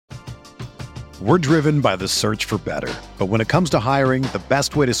We're driven by the search for better. But when it comes to hiring, the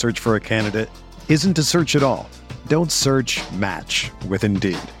best way to search for a candidate isn't to search at all. Don't search, match with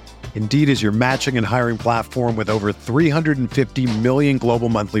Indeed. Indeed is your matching and hiring platform with over 350 million global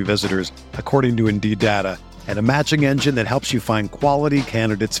monthly visitors, according to Indeed data, and a matching engine that helps you find quality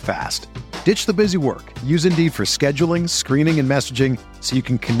candidates fast. Ditch the busy work. Use Indeed for scheduling, screening, and messaging so you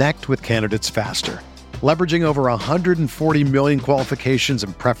can connect with candidates faster. Leveraging over 140 million qualifications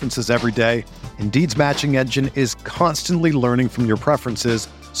and preferences every day, Indeed's matching engine is constantly learning from your preferences,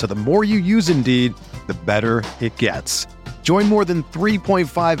 so the more you use Indeed, the better it gets. Join more than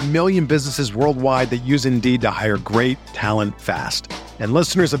 3.5 million businesses worldwide that use Indeed to hire great talent fast. And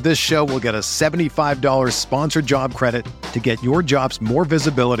listeners of this show will get a $75 sponsored job credit to get your jobs more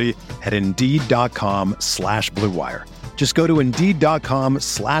visibility at Indeed.com/Blue Wire. Just go to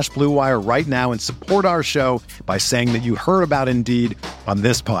Indeed.com/Blue Wire right now and support our show by saying that you heard about Indeed on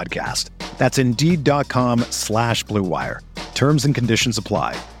this podcast. That's Indeed.com/Blue Wire. Terms and conditions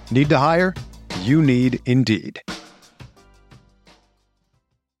apply. Need to hire? You need Indeed.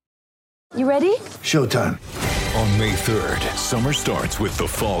 You ready? Showtime. On May 3rd, summer starts with The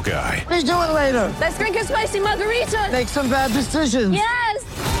Fall Guy. Let's do it later. Let's drink a spicy margarita. Make some bad decisions. Yes!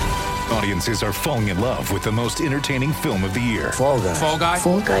 Audiences are falling in love with the most entertaining film of the year. Fall Guy. Fall Guy.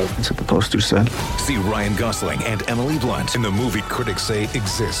 Fall Guy. That's what the poster said. See Ryan Gosling and Emily Blunt in the movie critics say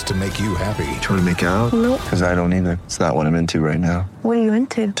exists to make you happy. Trying to make it out? Nope. Because I don't either. It's not what I'm into right now. What are you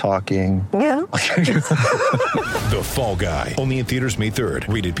into? Talking. Yeah. The Fall Guy. Only in theaters May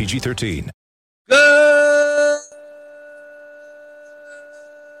 3rd. Rated PG-13.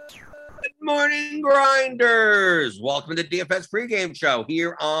 Good morning, Grinders. Welcome to the DFS pregame show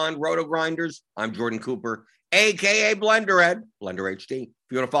here on Roto Grinders. I'm Jordan Cooper, a.k.a. Blenderhead, Blender HD. If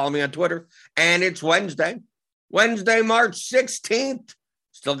you want to follow me on Twitter. And it's Wednesday, March 16th.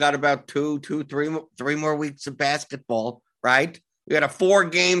 Still got about three more weeks of basketball, right? We had a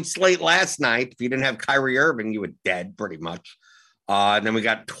 4-game slate last night. If you didn't have Kyrie Irving, you were dead pretty much. And then we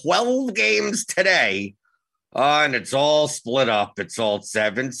got 12 games today. And it's all split up. It's all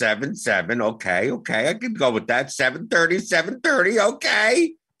 7, 7, 7. Okay. I could go with that. 7:30.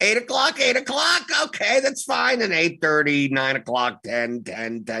 Okay. 8 o'clock. Okay, that's fine. And 8:30, 9 o'clock,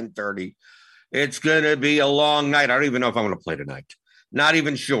 10:30. It's going to be a long night. I don't even know if I'm going to play tonight. Not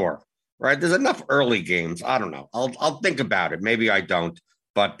even sure. Right? There's enough early games. I don't know. I'll think about it. Maybe I don't.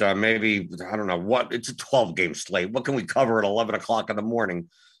 But maybe, I don't know what. It's a 12-game slate. What can we cover at 11 o'clock in the morning?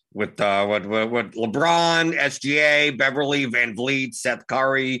 With LeBron, SGA, Beverly, Van Vliet, Seth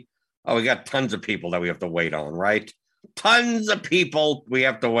Curry. Oh, we got tons of people that we have to wait on, right? Tons of people we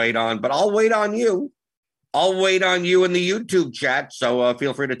have to wait on, but I'll wait on you. I'll wait on you in the YouTube chat. So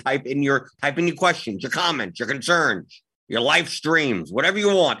feel free to type in your questions, your comments, your concerns, your live streams, whatever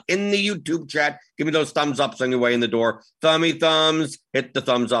you want in the YouTube chat. Give me those thumbs ups on your way in the door. Thummy thumbs, hit the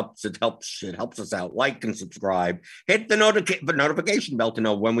thumbs ups. It helps us out. Like and subscribe. Hit the notification bell to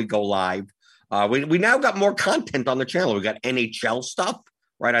know when we go live. We now got more content on the channel. We got NHL stuff,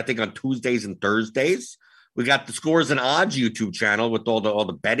 right? I think on Tuesdays and Thursdays. We got the Scores and Odds YouTube channel with all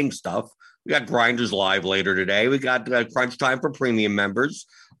the betting stuff. We got Grinders Live later today. We got Crunch Time for premium members.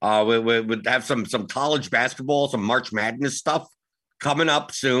 We have some college basketball, some March Madness stuff coming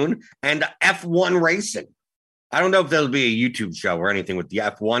up soon, and F1 racing. I don't know if there'll be a YouTube show or anything with the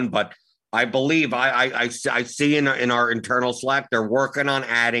F1, but I believe I see in our internal Slack they're working on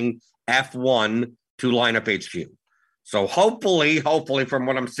adding F1 to Lineup HQ. So hopefully, from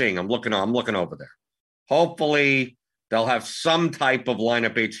what I'm seeing, I'm looking over there. Hopefully, they'll have some type of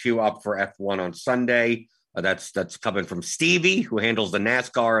Lineup HQ up for F1 on Sunday. That's coming from Stevie, who handles the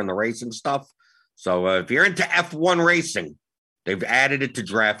NASCAR and the racing stuff. So if you're into F1 racing, they've added it to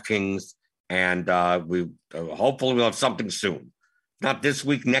DraftKings, and hopefully we'll have something soon. Not this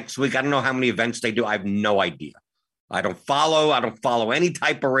week, next week. I don't know how many events they do. I have no idea. I don't follow any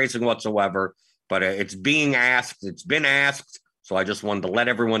type of racing whatsoever, but it's being asked. It's been asked. So I just wanted to let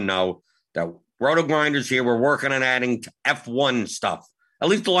everyone know that Roto Grinders here, we're working on adding F1 stuff. At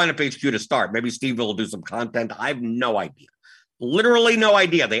least the Lineup HQ to start. Maybe Steve will do some content. I have no idea. Literally no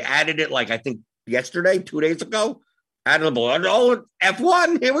idea. They added it I think yesterday, 2 days ago. Added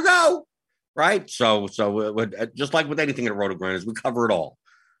F1. Here we go. Right? So just like with anything at Roto Grinders, we cover it all.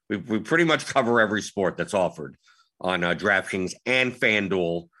 We pretty much cover every sport that's offered on DraftKings and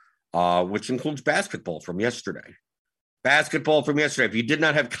FanDuel, which includes basketball from yesterday. If you did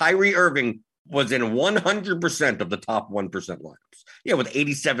not have Kyrie Irving, was in 100% of the top 1% lineups. Yeah, with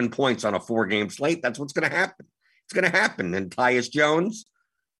 87 points on a 4-game slate, that's what's going to happen. It's going to happen. And Tyus Jones,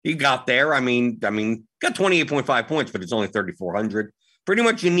 he got there. I mean, got 28.5 points, but it's only 3,400. pretty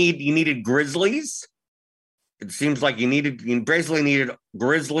much you needed Grizzlies. It seems like you basically needed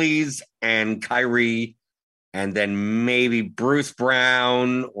Grizzlies and Kyrie, and then maybe Bruce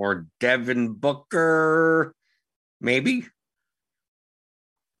Brown or Devin Booker, maybe.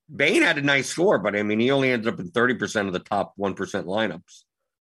 Bane had a nice score, but I mean, he only ended up in 30% of the top 1% lineups.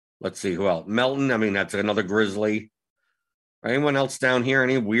 Let's see who else. Melton, I mean, that's another Grizzly. Anyone else down here?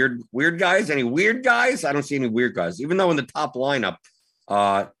 Any weird guys? Any weird guys? I don't see any weird guys. Even though in the top lineup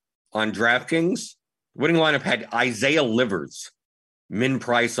on DraftKings, winning lineup had Isaiah Livers, min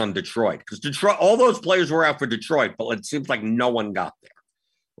price on Detroit. Because Detroit, all those players were out for Detroit, but it seems like no one got there,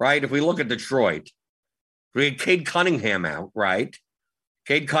 right? If we look at Detroit, we had Cade Cunningham out, right?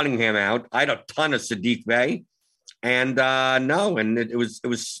 Cade Cunningham out. I had a ton of Sadiq Bey. And it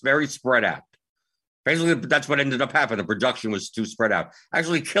was very spread out. Basically, that's what ended up happening. The production was too spread out.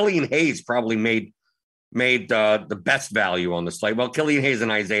 Actually, Killian Hayes probably made the best value on the slate. Well, Killian Hayes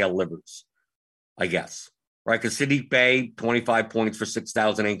and Isaiah Livers, I guess, right? Because Sadiq Bey, 25 points for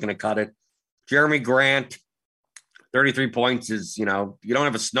 6,000 ain't going to cut it. Jeremy Grant, 33 points is, you don't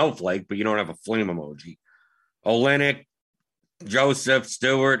have a snowflake, but you don't have a flame emoji. Olynyk, Joseph,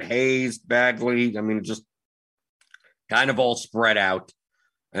 Stewart, Hayes, Bagley. I mean, just kind of all spread out.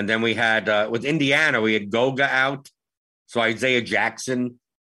 And then we had, with Indiana, we had Goga out. So Isaiah Jackson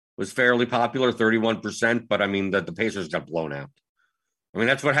was fairly popular, 31%. But I mean, the Pacers got blown out. I mean,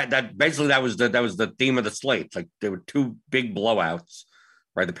 that's what that was the theme of the slate. Like there were two big blowouts,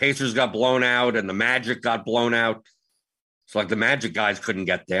 right? The Pacers got blown out and the Magic got blown out. So like the Magic guys couldn't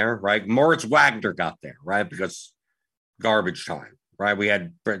get there, right? Moritz Wagner got there, right? Because garbage time, right? We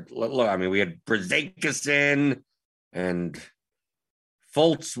had Brzezikis in and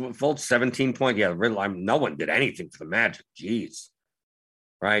Fultz 17 point. Yeah, no one did anything for the Magic. Jeez.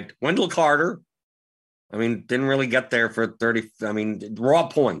 Right? Wendell Carter, I mean, didn't really get there for 30. I mean, raw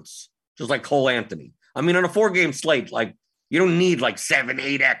points, just like Cole Anthony. I mean, on a 4-game slate, like you don't need like 7,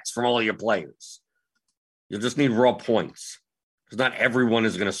 8X from all of your players. You just need raw points because not everyone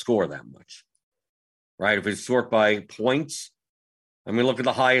is going to score that much. Right? If we sort by points, I mean, look at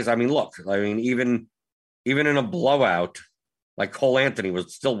the highest. I mean, even in a blowout, like Cole Anthony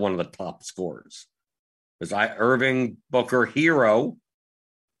was still one of the top scorers. There's Irving, Booker, Hero,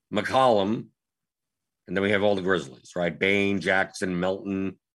 McCollum, and then we have all the Grizzlies, right? Bane, Jackson,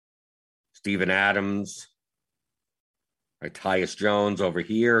 Melton, Steven Adams, right? Tyus Jones over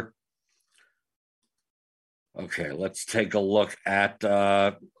here. Okay, let's take a look at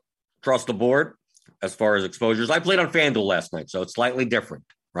across the board as far as exposures. I played on FanDuel last night, so it's slightly different,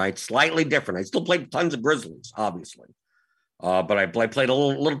 right? Slightly different. I still played tons of Grizzlies, obviously. But I played a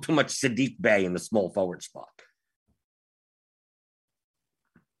little too much Sadiq Bey in the small forward spot.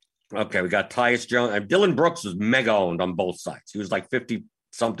 Okay, we got Tyus Jones. Dylan Brooks was mega owned on both sides. He was like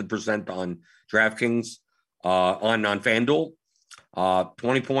 50-something% on DraftKings, on FanDuel.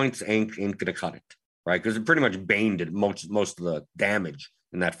 20 points ain't going to cut it, right? Because it pretty much Bane did most of the damage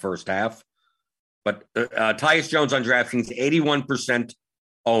in that first half. But Tyus Jones on DraftKings, 81%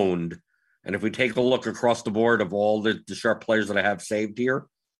 owned. And if we take a look across the board of all the sharp players that I have saved here,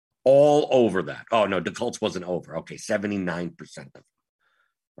 all over that. Oh, no, DeColts wasn't over. Okay, 79% of them,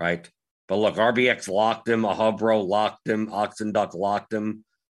 right? But look, RBX locked him, Ahabro locked him, Oxenduck locked him,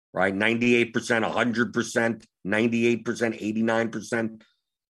 right? 98%, 100%, 98%, 89%.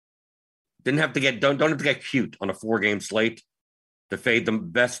 Don't have to get cute on a 4-game slate to fade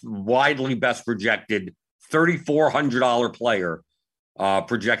the widely best projected $3,400 player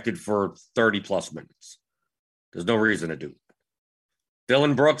projected for 30-plus minutes. There's no reason to do that.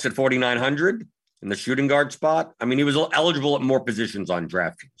 Dylan Brooks at 4,900 in the shooting guard spot. I mean, he was eligible at more positions on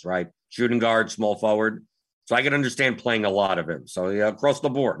DraftKings, right? Shooting guard, small forward. So I can understand playing a lot of him. So yeah, across the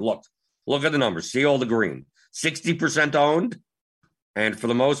board, look at the numbers. See all the green. 60% owned, and for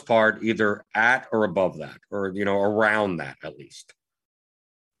the most part, either at or above that, or around that at least.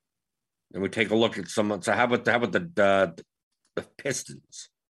 And we take a look at someone. So how about the Pistons?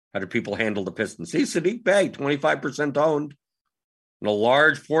 How do people handle the Pistons? See, Sadiq Bey, 25% owned. And a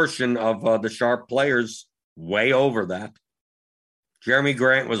large portion of the sharp players way over that. Jeremy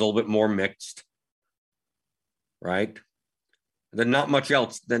Grant was a little bit more mixed, right? Then not much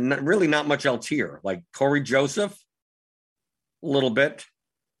else. Really not much else here. Like Corey Joseph, a little bit.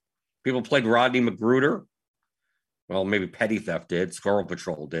 People played Rodney Magruder. Well, maybe Petty Theft did. Squirrel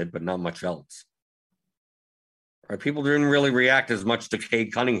Patrol did, but not much else. Right? People didn't really react as much to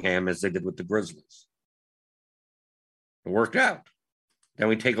Cade Cunningham as they did with the Grizzlies. It worked out. Then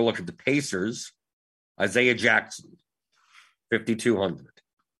we take a look at the Pacers. Isaiah Jackson, 5,200.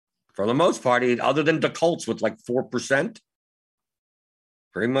 For the most part, other than the Colts with like 4%,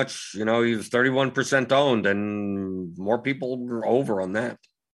 Pretty much, he was 31% owned, and more people were over on that.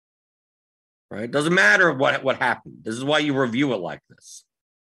 Right? It doesn't matter what happened. This is why you review it like this.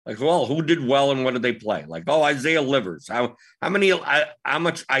 Like, well, who did well and what did they play? Like, Isaiah Livers. How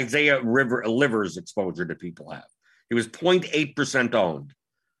much Isaiah Livers exposure did people have? He was 0.8% owned.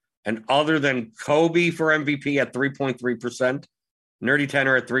 And other than Kobe for MVP at 3.3%, Nerdy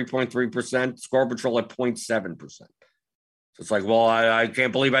Tenor at 3.3%, Score Patrol at 0.7%. So it's like, well, I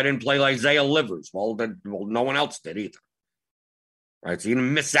can't believe I didn't play Isaiah Livers. Well, no one else did either. Right? So you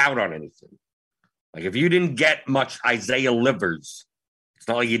didn't miss out on anything. Like, if you didn't get much Isaiah Livers, it's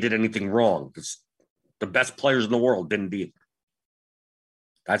not like you did anything wrong, because the best players in the world didn't either.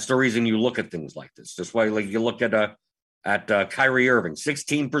 That's the reason you look at things like this. This way, like you look at Kyrie Irving,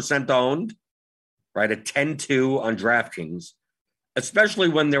 16% owned, right, at 10-2 on DraftKings, especially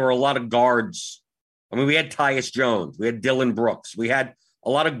when there were a lot of guards. I mean, we had Tyus Jones, we had Dylan Brooks, we had a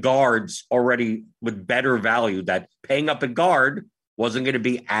lot of guards already with better value that paying up at guard wasn't going to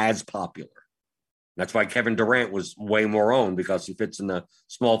be as popular. That's why Kevin Durant was way more owned, because he fits in the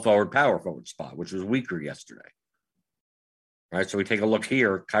small forward, power forward spot, which was weaker yesterday. Right, so we take a look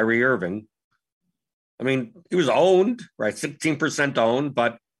here. Kyrie Irving, I mean, he was owned, right, 16% owned,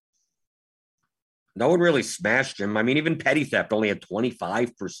 but no one really smashed him. I mean, even Petty Theft only had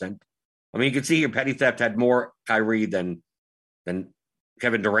 25%. I mean, you can see here Petty Theft had more Kyrie than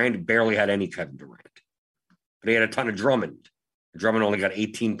Kevin Durant. He barely had any Kevin Durant. But he had a ton of Drummond. Drummond only got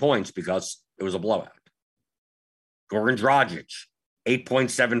 18 points because it was a blowout. Goran Dragic,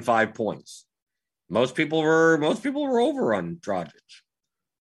 8.75 points. Most people were over on Dragic.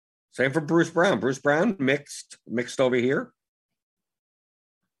 Same for Bruce Brown. Bruce Brown mixed over here.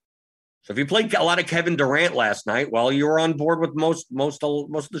 So if you played a lot of Kevin Durant last night, well, you were on board with most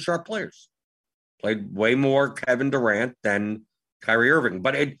of the sharp players. Played way more Kevin Durant than Kyrie Irving,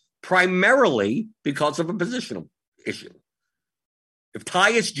 but it primarily because of a positional issue. If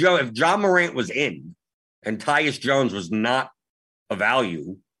Ja Morant was in and Tyus Jones was not a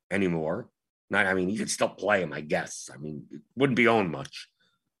value anymore, you could still play him, I guess. I mean, it wouldn't be owned much.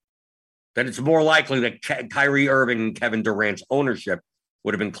 Then it's more likely that Kyrie Irving and Kevin Durant's ownership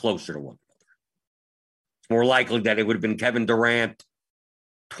would have been closer to one another. It's more likely that it would have been Kevin Durant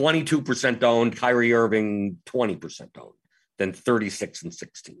 22% owned, Kyrie Irving 20% owned, than 36 and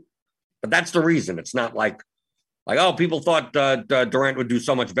 16. But that's the reason. It's not like, people thought Durant would do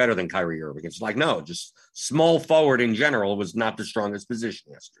so much better than Kyrie Irving. It's like, no, just small forward in general was not the strongest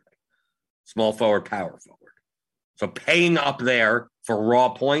position yesterday. Small forward, power forward. So paying up there for raw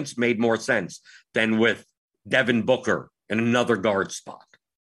points made more sense than with Devin Booker in another guard spot.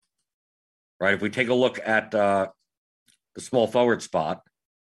 Right? If we take a look at the small forward spot,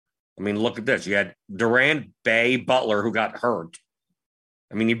 I mean, look at this. You had Durant, Bay, Butler, who got hurt.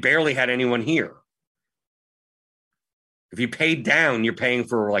 I mean, you barely had anyone here. If you paid down, you're paying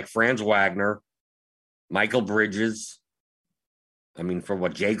for like Franz Wagner, Michael Bridges. I mean, for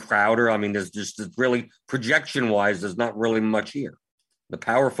what, Jay Crowder? I mean, there's just really, projection-wise, there's not really much here. The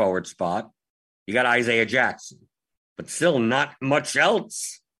power forward spot, you got Isaiah Jackson, but still not much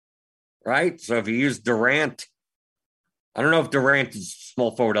else, right? So if you use Durant, I don't know if Durant is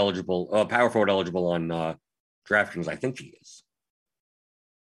small forward eligible, power forward eligible on DraftKings. I think he is.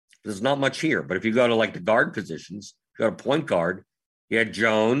 There's not much here, but if you go to like the guard positions, if you go to point guard, you had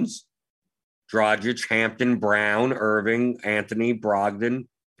Jones, Dragic, Hampton, Brown, Irving, Anthony, Brogdon,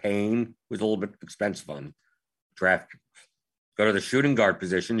 Payne, who's a little bit expensive on DraftKings. Go to the shooting guard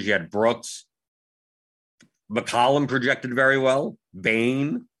positions. You had Brooks, McCollum projected very well,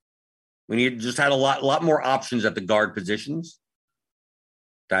 Bane. I mean, you just had a lot more options at the guard positions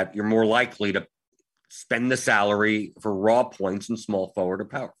that you're more likely to spend the salary for raw points in small forward or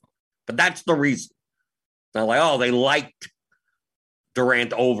power forward. But that's the reason. It's not like, they liked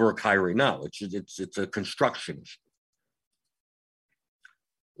Durant over Kyrie. No, it's a construction issue.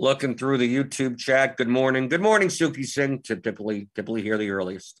 Looking through the YouTube chat. Good morning. Good morning, Suki Singh. Typically here the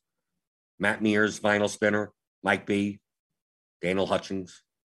earliest. Matt Mears, Vinyl Spinner. Mike B. Daniel Hutchings,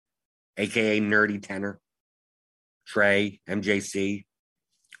 a.k.a. Nerdy Tenor. Trey, MJC.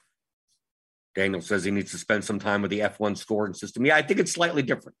 Daniel says he needs to spend some time with the F1 scoring system. Yeah, I think it's slightly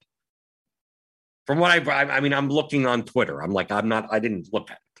different. From what I'm looking on Twitter. I didn't look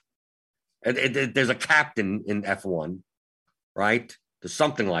at it. There's a captain in F1, right? There's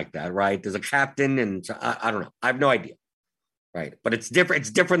something like that, right? There's a captain, and I don't know. I have no idea, right? But it's different. It's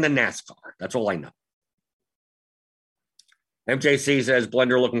different than NASCAR. That's all I know. MJC says,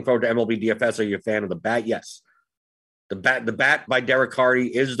 Blender, looking forward to MLB DFS. Are you a fan of the bat? Yes. The bat by Derek Hardy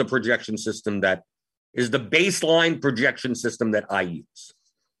is the projection system that is the baseline projection system that I use.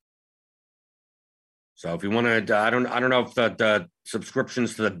 So if you want to, I don't know if the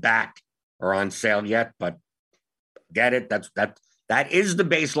subscriptions to the bat are on sale yet, but get it. That is the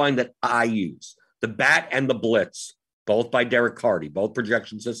baseline that I use. The bat and the blitz, both by Derek Carty, both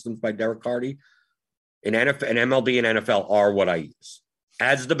projection systems by Derek Carty in NFL and MLB and NFL are what I use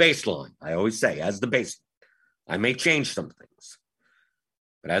as the baseline. I always say as the baseline. I may change some things,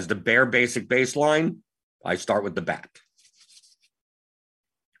 but as the bare basic baseline, I start with the bat.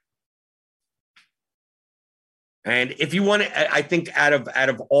 And if you want to, I think out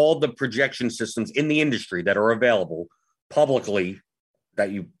of all the projection systems in the industry that are available publicly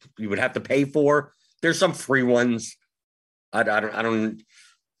that you would have to pay for, there's some free ones. I don't.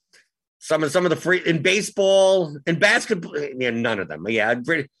 Some of the free in baseball and basketball, none of them. Yeah,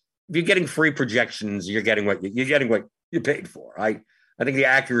 if you're getting free projections, you're getting what you paid for. I think the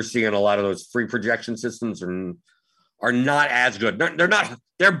accuracy in a lot of those free projection systems are not as good.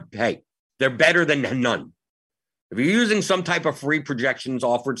 They're better than none. If you're using some type of free projections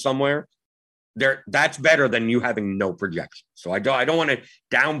offered somewhere, that's better than you having no projections. So I don't want to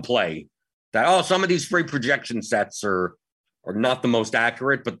downplay that. Oh, some of these free projection sets are not the most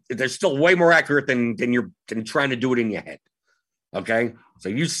accurate, but they're still way more accurate than trying to do it in your head. Okay, so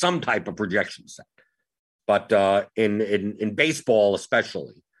use some type of projection set. But in baseball,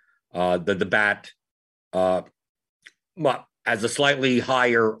 especially, the bat has a slightly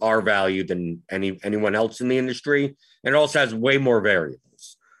higher R value than anyone else in the industry, and it also has way more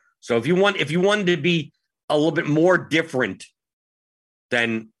variables. So if you wanted to be a little bit more different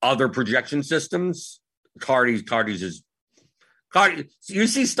than other projection systems, Carty's is Carty. You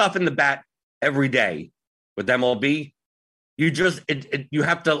see stuff in the bat every day with MLB. You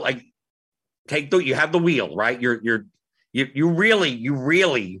have to like you have the wheel, right? You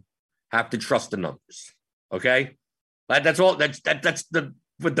really have to trust the numbers. Okay. That's all. That's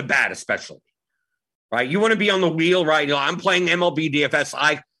with the bat, especially, right? You want to be on the wheel, right? I'm playing MLB DFS.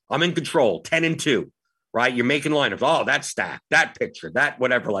 I'm in control, 10-2, right? You're making lineups. Oh, that stack, that picture, that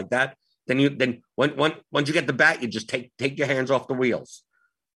whatever, like that. Then once you get the bat, you just take your hands off the wheels.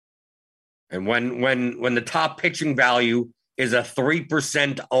 And when the top pitching value is a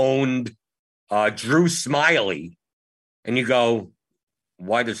 3% owned Drew Smiley, and you go,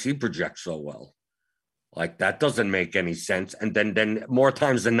 why does he project so well? Like, that doesn't make any sense. And then more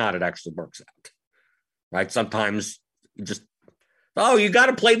times than not, it actually works out, right? Sometimes you just, you got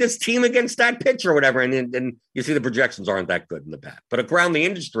to play this team against that pitcher or whatever. And then you see the projections aren't that good in the bat. But around the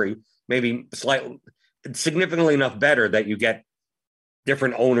industry, maybe significantly enough better that you get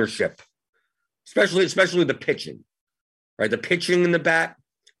different ownership, especially the pitching, right? The pitching in the bat,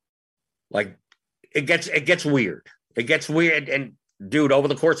 like, it gets weird. It gets weird. And dude, over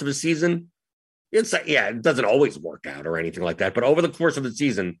the course of a season, it doesn't always work out or anything like that. But over the course of the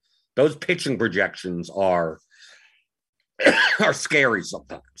season, those pitching projections are scary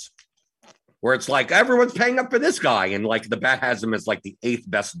sometimes. Where it's like everyone's paying up for this guy, and like the bat has him as like the 8th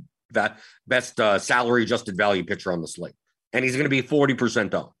best salary adjusted value pitcher on the slate, and he's going to be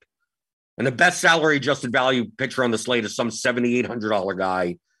 40% owned. And the best salary adjusted value pitcher on the slate is some $7,800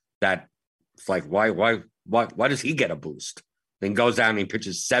 guy that it's like why does he get a boost? Then goes down and he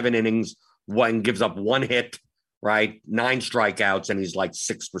pitches 7 innings. One gives up 1 hit, right? 9 strikeouts, and he's like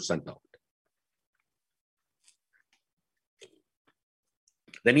 6% owned.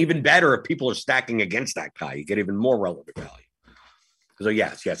 Then even better, if people are stacking against that guy, you get even more relevant value. So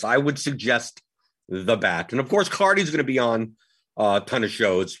yes, I would suggest the bat. And of course, Carty's going to be on a ton of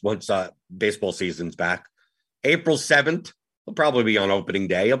shows once baseball season's back. April 7th, he'll probably be on opening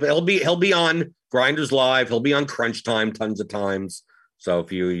day. He'll be on Grinders Live. He'll be on Crunch Time tons of times. So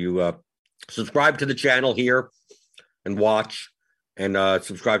if you subscribe to the channel here and watch, and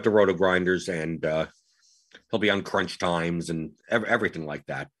subscribe to Roto Grinders, and he'll be on Crunch Times and everything like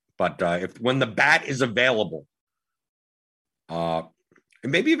that. But when the bat is available, it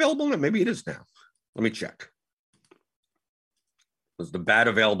may be available now. Maybe it is now. Let me check. Is the bat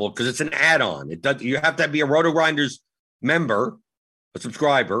available? Because it's an add-on. You have to be a Roto Grinders member, a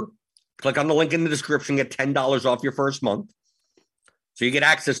subscriber. Click on the link in the description. Get $10 off your first month. So you get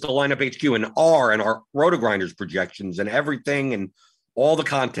access to Lineup HQ and our Roto Grinders projections and everything and all the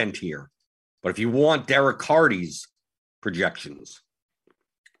content here. But if you want Derek Carty's projections,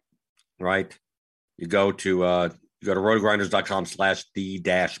 right, you go to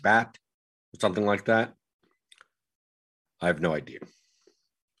rotogrinders.com/the-bat or something like that. I have no idea.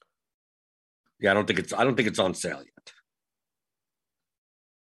 Yeah, I don't think it's on sale yet.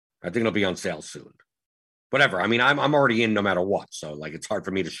 I think it'll be on sale soon. Whatever. I mean, I'm already in no matter what, so like it's hard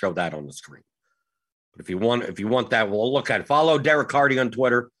for me to show that on the screen. But if you want that, well, look at it. Follow Derek Carty on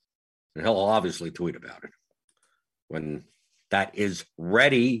Twitter. And he'll obviously tweet about it when that is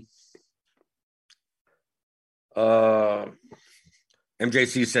ready. MJC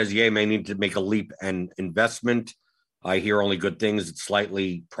says, Ye may need to make a leap and investment. I hear only good things. It's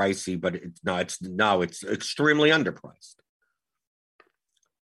slightly pricey, but it's extremely underpriced.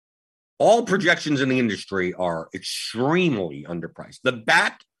 All projections in the industry are extremely underpriced. The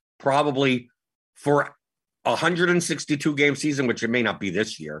bat probably for a 162 game season, which it may not be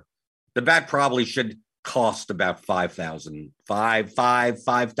this year, the bat probably should cost about $5,000 to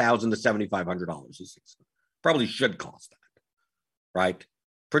 $7,500 a season. Probably should cost that, right?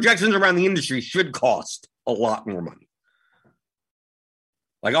 Projections around the industry should cost a lot more money.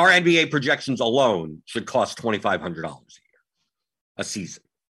 Like our NBA projections alone should cost $2,500 a year, a season.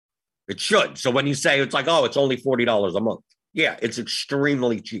 It should. So when you say it's like, oh, it's only $40 a month. Yeah, it's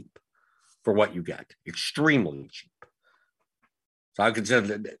extremely cheap for what you get. Extremely cheap. So I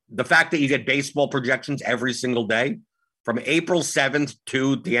consider the fact that you get baseball projections every single day from April 7th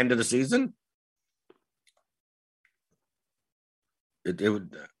to the end of the season. You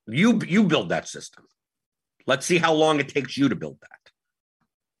build that system. Let's see how long it takes you to build that.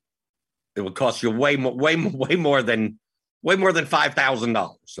 It would cost you way more than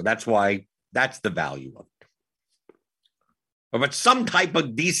 $5,000. So that's why that's the value of it. But some type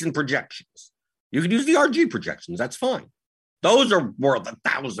of decent projections. You can use the RG projections. That's fine. Those are worth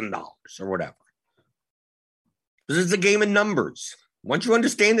 $1,000 or whatever. This is a game of numbers. Once you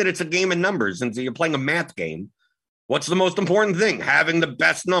understand that it's a game of numbers and so you're playing a math game, what's the most important thing? Having the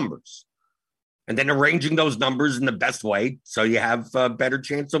best numbers. And then arranging those numbers in the best way so you have a better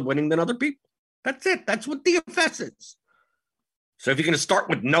chance of winning than other people. That's it. That's what DFS is. So if you're going to start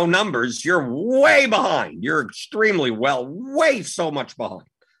with no numbers, you're way behind. You're extremely way so much behind.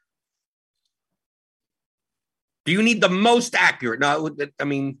 Do you need the most accurate? No, I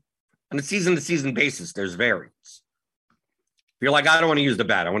mean, on a season-to-season basis, there's variance. If you're like, I don't want to use the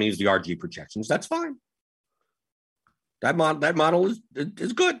bat, I want to use the RG projections, that's fine. That model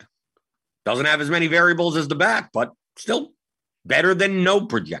is good. Doesn't have as many variables as the bat, but still better than no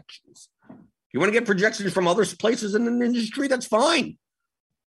projections. If you want to get projections from other places in the industry, that's fine.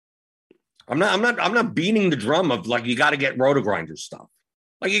 I'm not beating the drum of like you got to get RotoGrinders stuff.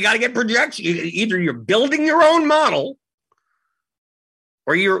 Like you got to get projections. Either you're building your own model,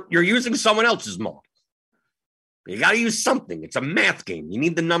 or you're using someone else's model. You got to use something. It's a math game. You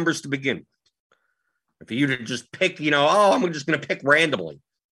need the numbers to begin with. For you to just pick, I'm just going to pick randomly.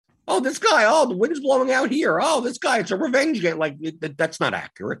 Oh, this guy, the wind's blowing out here. Oh, this guy, it's a revenge game. Like, that's not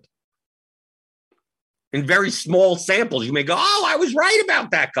accurate. In very small samples, you may go, oh, I was right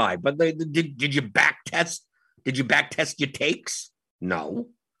about that guy. But did you back test? Did you back test your takes? No.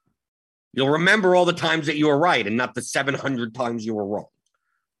 You'll remember all the times that you were right and not the 700 times you were wrong.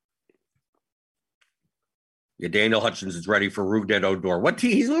 Yeah, Daniel Hutchins is ready for Rougned Odor. What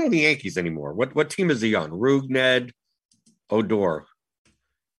team? He's not on the Yankees anymore. What team is he on? Rougned Odor.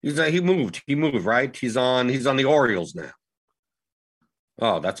 He moved, right? He's on the Orioles now.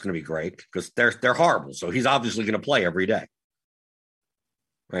 Oh, that's going to be great because they're horrible. So he's obviously going to play every day.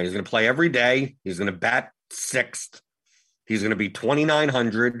 Right? He's going to play every day. He's going to bat sixth. He's going to be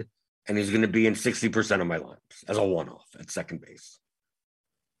 2,900, and he's going to be in 60% of my lineups as a one-off at second base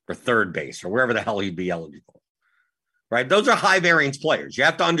or third base or wherever the hell he'd be eligible. Right? Those are high variance players. You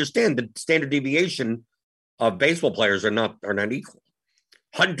have to understand the standard deviation of baseball players are not equal.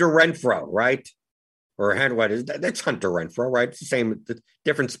 Hunter Renfroe, right? Or what is that? That's Hunter Renfroe, right? It's the same,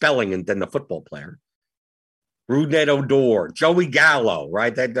 different spelling than the football player. Rougned Odor, Joey Gallo,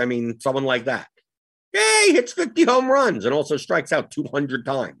 right? Someone like that. Yeah, he hits 50 home runs and also strikes out 200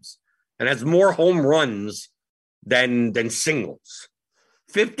 times and has more home runs than singles.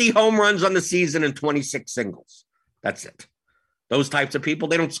 50 home runs on the season and 26 singles. That's it. Those types of people,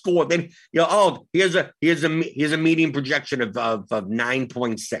 they don't score. He has a median projection of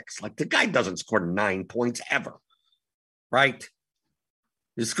 9.6. Like the guy doesn't score 9 points ever, right?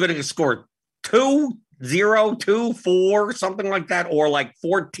 He's going to score 2, 0, 2, 4, something like that, or like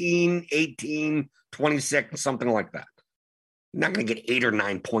 14, 18, 26, something like that. You're not going to get 8 or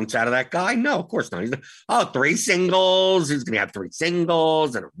 9 points out of that guy. No, of course not. 3 singles. He's going to have 3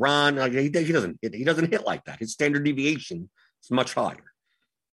 singles and a run. Like he doesn't hit like that. His standard deviation is much higher.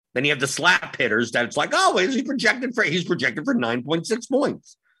 Then you have the slap hitters that it's like, he's projected for 9.6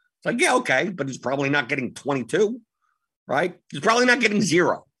 points. It's like, yeah, okay, but he's probably not getting 22, right? He's probably not getting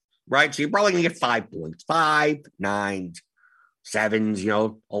 0, right? So you're probably going to get 5 points, 5, 9,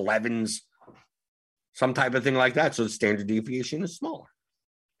 7s, 11s. Some type of thing like that. So the standard deviation is smaller.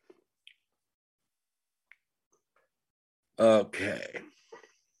 Okay.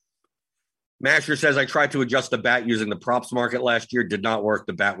 Masher says, I tried to adjust the bat using the props market last year. Did not work.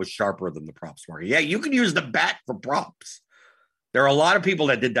 The bat was sharper than the props market. Yeah, you can use the bat for props. There are a lot of people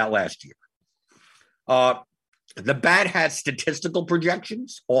that did that last year. The bat has statistical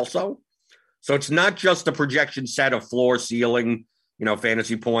projections also. So it's not just a projection set of floor, ceiling,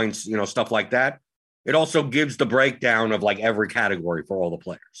 fantasy points, stuff like that. It also gives the breakdown of like every category for all the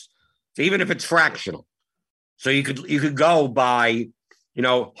players. So even if it's fractional. So you could go by,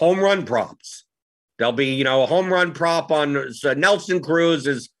 home run props. There'll be, a home run prop on Nelson Cruz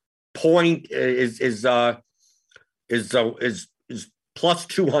is plus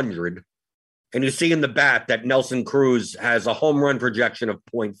 200. And you see in the bat that Nelson Cruz has a home run projection of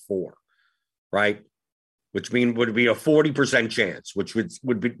 0.4, right? Which would be a 40% chance, which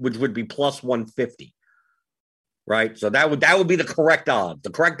would be plus 150, right? So that would be the correct odds. The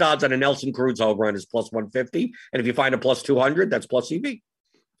correct odds on a Nelson Cruz home run is plus 150, and if you find a plus 200, that's plus EV.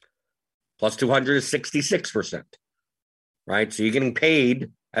 Plus 200 is 66%, right? So you're getting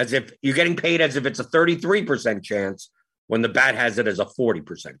paid as if it's a 33% chance when the bat has it as a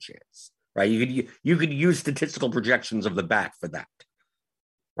 40% chance, right? You could use statistical projections of the bat for that,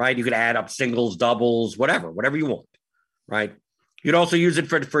 right? You could add up singles, doubles, whatever you want, right? You'd also use it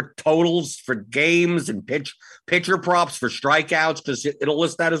for totals, for games and pitcher props, for strikeouts, because it'll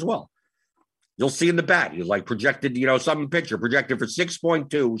list that as well. You'll see in the bat, you like projected, some pitcher projected for 6.2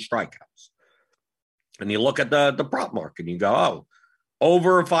 strikeouts. And you look at the prop market and you go, oh,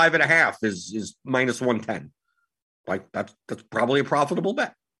 over 5.5 is minus 110. Like that's probably a profitable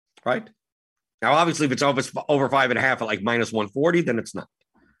bet, right? Now, obviously, if it's over 5.5 at like minus 140, then it's not,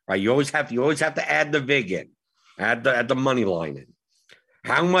 right? You always have to add the vig in, add the money line in.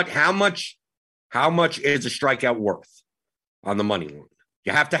 How much is a strikeout worth on the money line?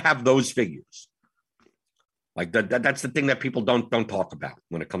 You have to have those figures. Like that's the thing that people don't talk about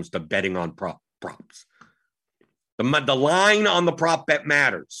when it comes to betting on props. The line on the prop bet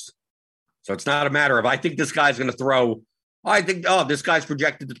matters. So it's not a matter of, I think this guy's going to throw, this guy's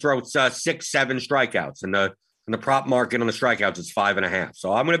projected to throw 6-7 strikeouts. And the prop market on the strikeouts is 5.5.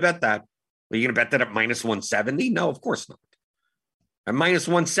 So I'm going to bet that. Are you going to bet that at minus 170? No, of course not. At minus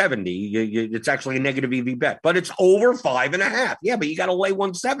 170, it's actually a negative EV bet, but it's over 5.5. Yeah, but you got to lay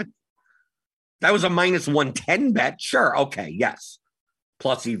 170. That was a minus 110 bet. Sure. Okay. Yes.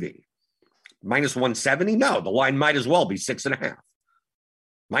 Plus EV. Minus 170. No, the line might as well be 6.5.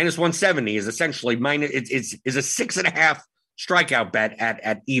 Minus 170 is essentially is a 6.5 strikeout bet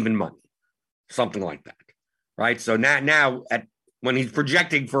at even money, something like that, right? So now when he's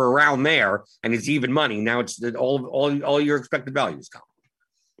projecting for around there and it's even money, now it's all your expected values gone,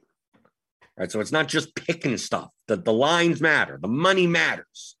 right? So it's not just picking stuff. The lines matter, the money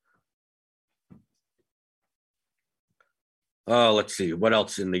matters. Oh, let's see. What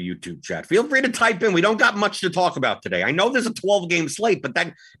else in the YouTube chat? Feel free to type in. We don't got much to talk about today. I know there's a 12-game slate, but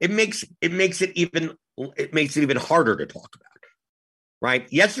that it makes it even harder to talk about. Right?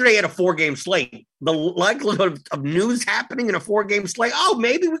 Yesterday had a 4-game slate. The likelihood of news happening in a 4-game slate. Oh,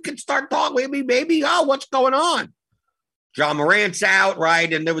 maybe we could start talking. Maybe. Oh, what's going on? John Morant's out,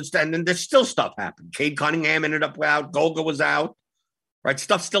 right? And then there's still stuff happened. Cade Cunningham ended up out. Golga was out. Right?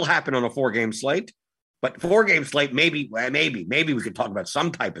 Stuff still happened on a 4-game slate. But 4-game slate, maybe we could talk about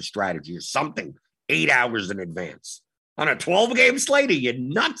some type of strategy or something 8 hours in advance. On a 12-game slate, are you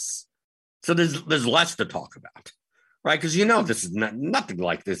nuts? So there's less to talk about, right? Because this is nothing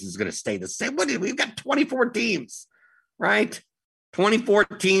like this is going to stay the same. We've got 24 teams, right? 24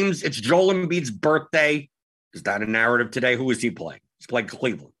 teams. It's Joel Embiid's birthday. Is that a narrative today? Who is he playing? He's playing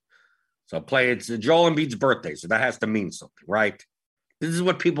Cleveland. So it's Joel Embiid's birthday, so that has to mean something, right? This is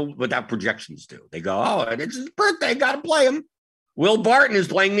what people without projections do. They go, oh, it's his birthday, got to play him. Will Barton is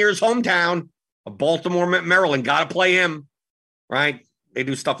playing near his hometown of Baltimore, Maryland, got to play him, right? They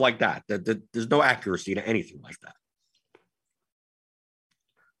do stuff like that. There's no accuracy to anything like that.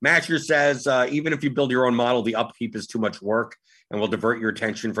 Masher says, even if you build your own model, the upkeep is too much work and will divert your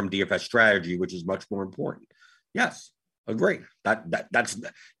attention from DFS strategy, which is much more important. Yes, agree. That's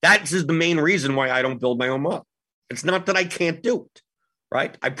the main reason why I don't build my own model. It's not that I can't do it.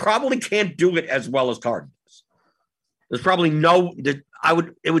 Right? I probably can't do it as well as Cardi does. There's probably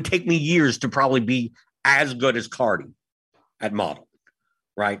it would take me years to probably be as good as Cardi at modeling,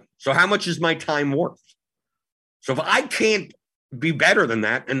 right? So how much is my time worth? So if I can't be better than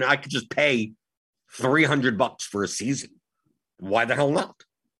that and I could just pay $300 for a season, why the hell not?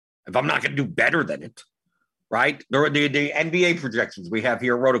 If I'm not going to do better than it, right? The NBA projections we have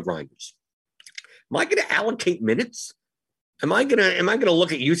here at Roto Grinders. Am I going to allocate minutes? Am I gonna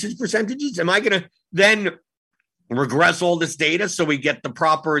look at usage percentages? Am I gonna then regress all this data so we get the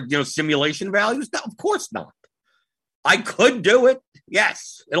proper, simulation values? No, of course not. I could do it.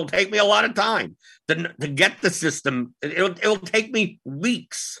 Yes, it'll take me a lot of time to get the system. It'll take me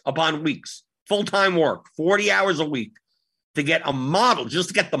weeks upon weeks, full-time work, 40 hours a week to get a model, just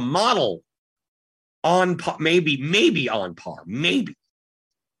to get the model on par, maybe on par, maybe.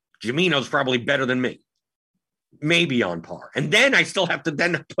 Jamino's probably better than me, maybe on par. And then I still have to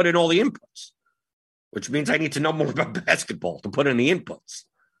then put in all the inputs, which means I need to know more about basketball to put in the inputs.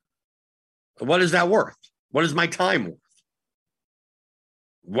 What is that worth? What is my time worth?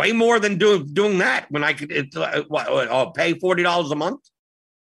 Way more than doing that when I could pay $40 a month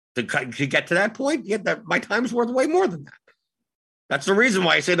to get to that point. Yeah, my time's worth way more than that. That's the reason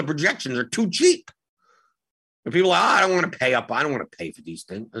why I say the projections are too cheap. And people are like, I don't want to pay up. I don't want to pay for these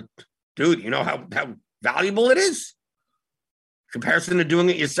things. Dude, you know how valuable it is? In comparison to doing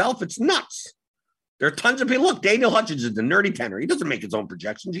it yourself, it's nuts. There are tons of people. Look, Daniel Hutchins is the nerdy tenor. He doesn't make his own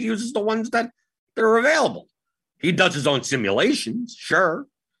projections. He uses the ones that are available. He does his own simulations, sure.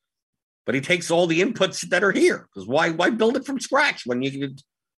 But he takes all the inputs that are here. Because why build it from scratch when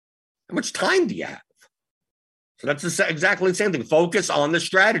how much time do you have? So that's exactly the same thing. Focus on the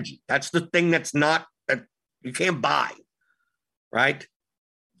strategy. That's the thing that you can't buy, right?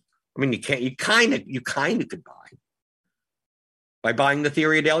 I mean, you kind of could buy by buying the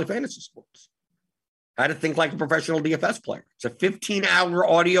Theory of Daily Fantasy Sports. How to think like a professional DFS player. It's a 15-hour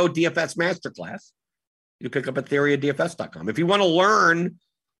audio DFS masterclass. You pick up at theoryofdfs.com. If you want to learn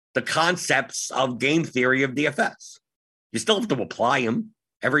the concepts of game theory of DFS, you still have to apply them.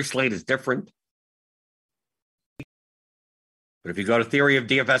 Every slate is different. But if you go to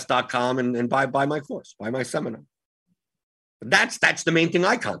theoryofdfs.com and buy my course, buy my seminar. But that's the main thing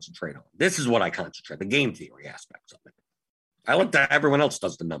I concentrate on. This is what I concentrate, the game theory aspects of it. I look at everyone else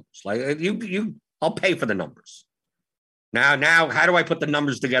does the numbers. Like I'll pay for the numbers. Now, how do I put the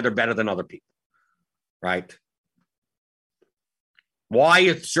numbers together better than other people? Right? Why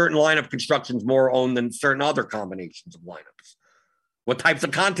is certain lineup constructions more owned than certain other combinations of lineups? What types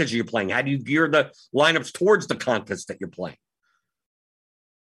of contests are you playing? How do you gear the lineups towards the contest that you're playing?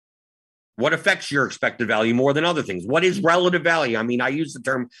 What affects your expected value more than other things? What is relative value? I mean, I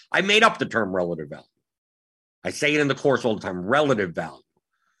made up the term relative value. I say it in the course all the time, relative value.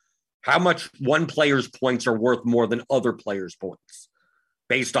 How much one player's points are worth more than other players' points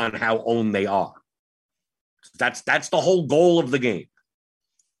based on how owned they are. That's the whole goal of the game.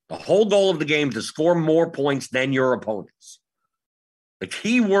 The whole goal of the game is to score more points than your opponents. The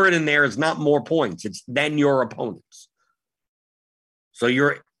key word in there is not more points, it's than your opponents. So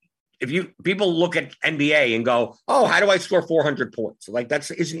people look at NBA and go, oh, how do I score 400 points? Like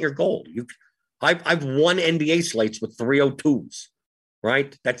that isn't your goal. I've won NBA slates with 302s,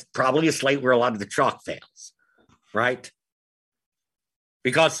 right? That's probably a slate where a lot of the chalk fails, right?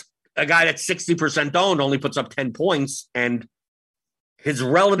 Because a guy that's 60% owned only puts up 10 points, and his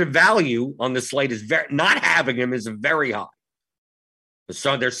relative value on the slate is not having him is very high.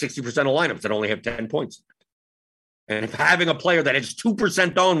 So there's 60% of lineups that only have 10 points. And if having a player that is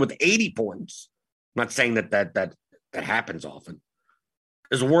 2% owned with 80 points, I'm not saying that happens often,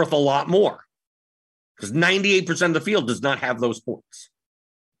 is worth a lot more. Because 98% of the field does not have those points.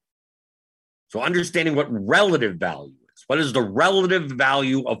 So understanding what relative value is. What is the relative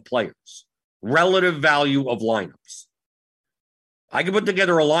value of players? Relative value of lineups. I can put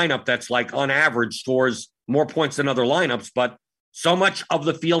together a lineup that's like on average scores more points than other lineups, but so much of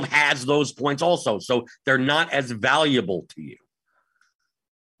the field has those points also. So they're not as valuable to you.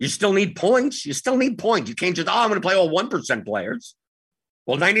 You still need points. You can't just, I'm going to play all 1% players.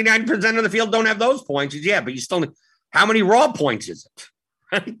 Well, 99% of the field don't have those points. Yeah, but you still need, how many raw points is it?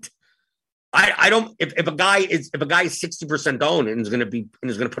 Right? I don't, if a guy is 60% owned and is going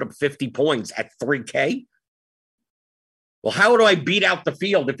to put up 50 points at 3K. Well, how do I beat out the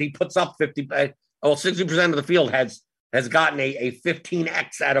field if he puts up 50? 60% of the field has gotten a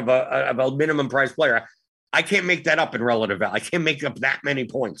 15x out of a minimum price player. I can't make that up in relative value. I can't make up that many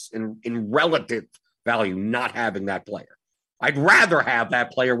points in relative value not having that player. I'd rather have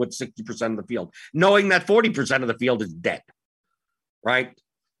that player with 60% of the field, knowing that 40% of the field is dead, right?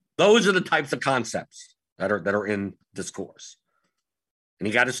 Those are the types of concepts that are in this course.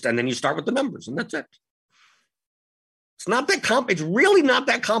 And then you start with the numbers, and that's it. It's not that it's really not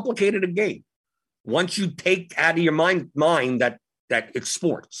that complicated a game. Once you take out of your mind that it's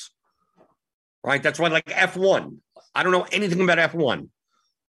sports, right? That's why, like F1, I don't know anything about F1,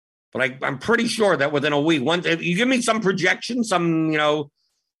 but I'm pretty sure that within a week, once if you give me some projection, some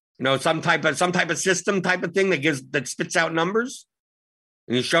some type of system type of thing that spits out numbers,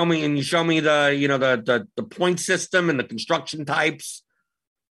 and you show me the point system and the construction types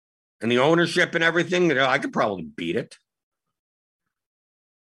and the ownership and everything, I could probably beat it.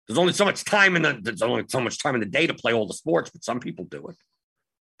 There's only so much time in the day to play all the sports, but some people do it.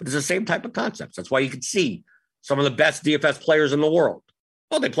 But it's the same type of concepts. That's why you can see some of the best DFS players in the world.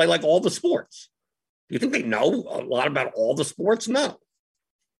 Oh, they play like all the sports. Do you think they know a lot about all the sports? No.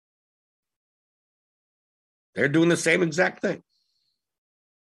 They're doing the same exact thing.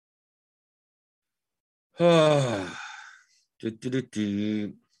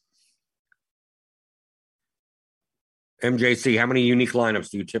 MJC, how many unique lineups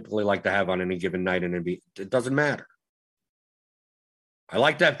do you typically like to have on any given night in NBA? It doesn't matter. I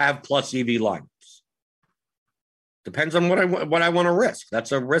like to have plus EV lineups. Depends on what I want to risk.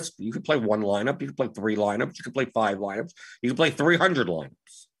 That's a risk. You could play one lineup. You could play 3 lineups. You could play 5 lineups. You could play 300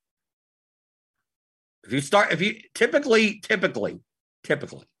 lineups. If you typically,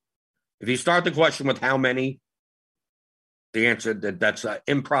 if you start the question with how many, the answer that's an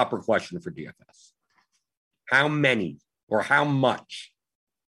improper question for DFS. How many or how much?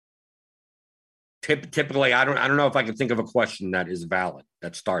 Typically, I don't know if I can think of a question that is valid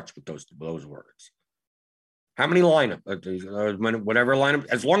that starts with those words. How many lineup? Whatever lineup,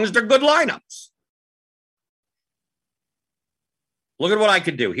 as long as they're good lineups. Look at what I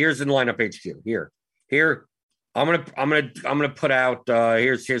could do. Here's in lineup HQ. Here, I'm gonna put out.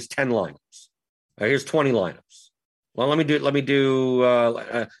 Here's 10 lineups. Here's 20 lineups. Well, let me do 5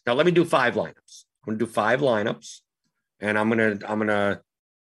 lineups. I'm gonna do 5 lineups, and I'm gonna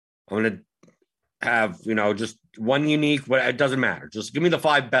have just one unique. It doesn't matter. Just give me the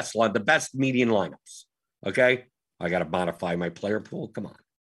 5 the best median lineups. Okay, I got to modify my player pool. Come on,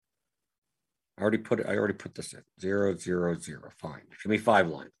 I already put this in 0, 0, 0. Fine, give me 5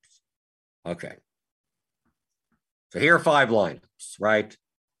 lineups. Okay, so here are 5 lineups. Right,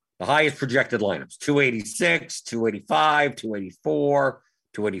 the highest projected lineups: 286, 285, 284,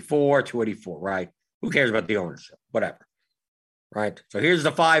 284, 284. Right, who cares about the ownership? Whatever. Right, so here's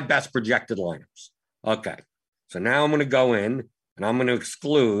the 5 best projected lineups. Okay, so now I'm going to go in and I'm going to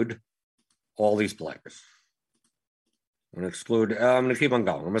exclude all these players. I'm going to keep on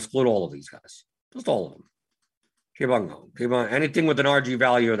going. I'm going to exclude all of these guys. Just all of them. Keep on going. Keep on. Anything with an RG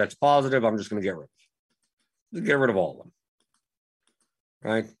value that's positive, I'm just going to get rid of. Just get rid of all of them.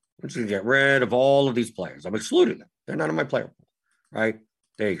 Right? I'm just going to get rid of all of these players. I'm excluding them. They're not in my player pool. Right?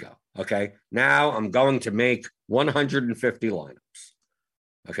 There you go. Okay. Now I'm going to make 150 lineups.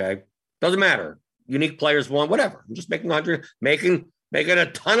 Okay. Doesn't matter. Unique players won, whatever. I'm just making 100, making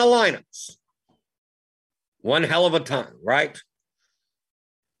a ton of lineups. One hell of a ton, right?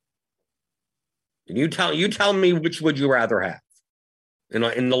 And you tell me which would you rather have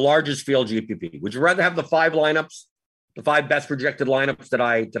in the largest field GPP? Would you rather have the 5 lineups, the 5 best projected lineups that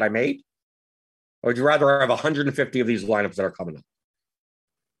I made, or would you rather have 150 of these lineups that are coming up?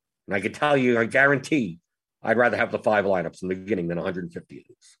 And I can tell you, I guarantee, I'd rather have the 5 lineups in the beginning than 150 of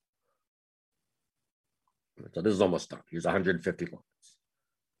these. So this is almost done. Here's 150 lineups.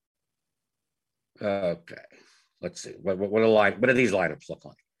 Okay, let's see. What do these lineups look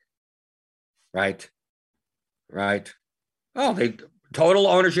like? Right. Oh, total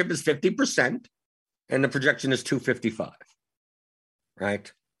ownership is 50%, and the projection is 255.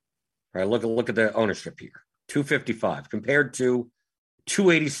 Right. Look at the ownership here. 255 compared to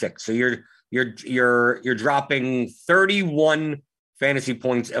 286. So you're dropping 31 fantasy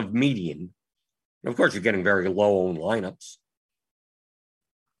points of median. And of course, you're getting very low owned lineups.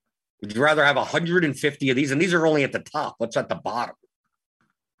 Would you rather have 150 of these? And these are only at the top. What's at the bottom?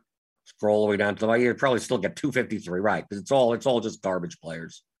 Scroll all the way down to the bottom. You'd probably still get 253, right? Because it's all just garbage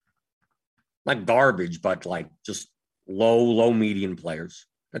players. Not garbage, but like just low median players.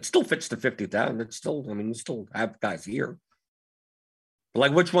 That still fits to 50,000. It's still, you still have guys here. But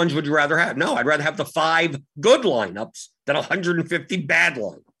like, which ones would you rather have? No, I'd rather have the 5 good lineups than 150 bad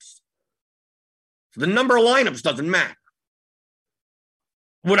lineups. So the number of lineups doesn't matter.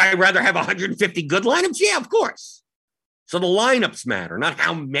 Would I rather have 150 good lineups? Yeah, of course. So the lineups matter, not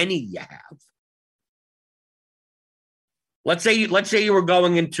how many you have. Let's say you were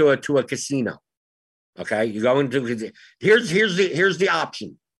going into a casino. Okay, you go into here's the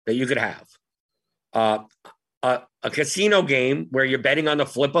option that you could have. A casino game where you're betting on the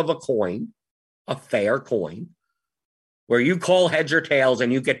flip of a coin, a fair coin, where you call heads or tails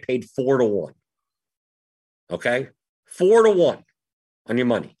and you get paid 4-1. Okay, 4-1 on your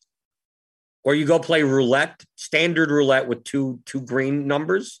money. Or you go play roulette, standard roulette with two green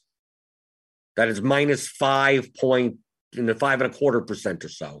numbers. That is minus 5.25% or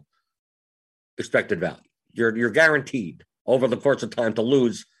so expected value. You're guaranteed over the course of time to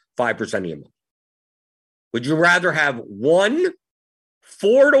lose 5% of your money? Would you rather have one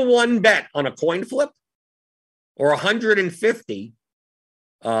 4-to-1 bet on a coin flip or 150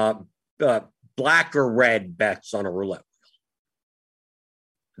 black or red bets on a roulette wheel?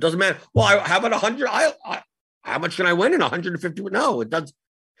 It doesn't matter. Well, how about 100? How much can I win in 150? No, it does.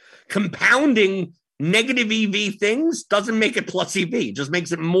 Compounding negative EV things doesn't make it plus EV. It just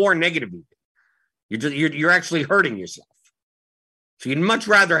makes it more negative EV. You're actually hurting yourself. So you'd much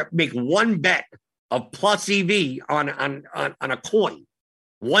rather make one bet of plus EV on a coin,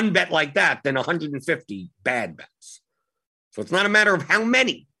 one bet like that, than 150 bad bets. So it's not a matter of how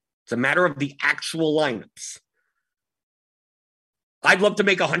many. It's a matter of the actual lineups. I'd love to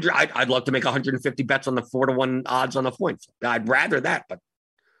make 100. I'd love to make 150 bets on the 4-to-1 odds on the points. I'd rather that, but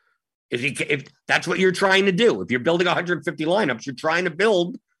if that's what you're trying to do, if you're building 150 lineups, you're trying to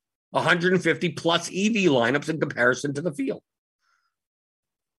build 150 plus EV lineups in comparison to the field.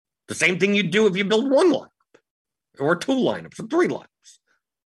 The same thing you'd do if you build one lineup or two lineups or three lineups.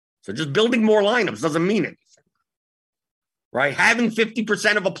 So just building more lineups doesn't mean anything, right? Having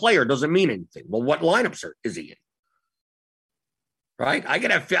 50% of a player doesn't mean anything. Well, what lineups is he in? Right? I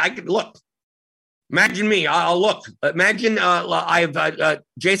could look. Imagine me. I'll look. Imagine I have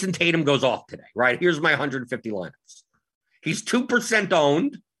Jason Tatum goes off today, right? Here's my 150 lineups. He's 2%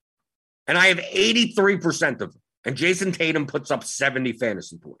 owned, and I have 83% of them. And Jason Tatum puts up 70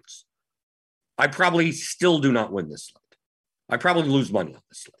 fantasy points. I probably still do not win this slate. I probably lose money on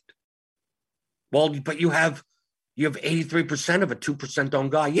this slate. Well, but you have 83% of a 2%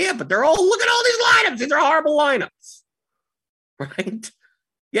 owned guy. Yeah, but they're all, look at all these lineups. These are horrible lineups. Right?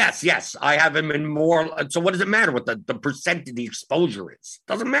 Yes, I have him in more. So what does it matter what the percent of the exposure is?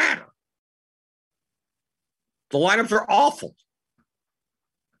 Doesn't matter. The lineups are awful.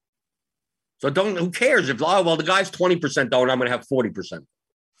 So who cares if, the guy's 20% owned, I'm going to have 40%.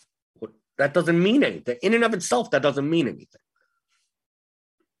 That doesn't mean anything. In and of itself, that doesn't mean anything.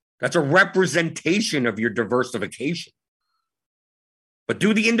 That's a representation of your diversification. But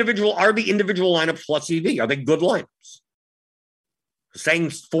are the individual lineups plus EV? Are they good lineups? Saying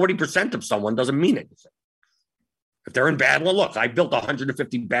 40% of someone doesn't mean anything. If they're in bad, look, I built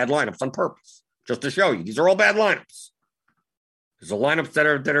 150 bad lineups on purpose just to show you. These are all bad lineups. These are lineups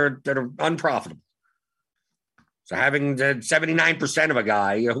that are unprofitable. So having 79% of a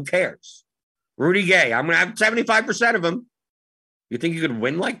guy, who cares? Rudy Gay, I'm going to have 75% of him. You think you could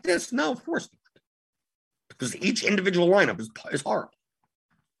win like this? No, of course not. Because each individual lineup is horrible.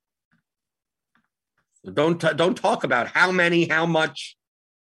 So don't talk about how many, how much.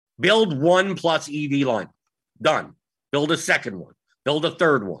 Build one plus EV lineup. Done. Build a second one. Build a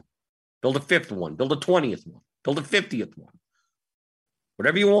third one. Build a fifth one. Build a 20th one. Build a 50th one.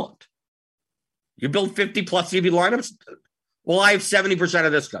 Whatever you want. You build 50 plus EV lineups. Well, I have 70%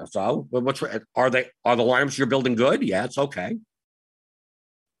 of this guy. So are the lineups you're building good? Yeah, it's okay.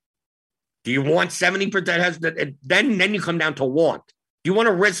 Do you want 70%? Then you come down to want. Do you want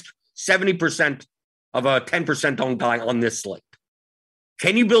to risk 70% of a 10% owned guy on this slate?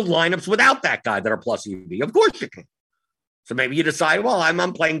 Can you build lineups without that guy that are plus EV? Of course you can. So maybe you decide, well,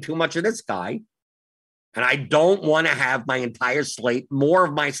 I'm playing too much of this guy, and I don't want to have my entire slate, more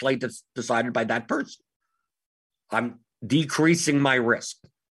of my slate that's decided by that person. I'm decreasing my risk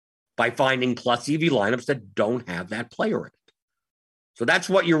by finding plus EV lineups that don't have that player in it. So that's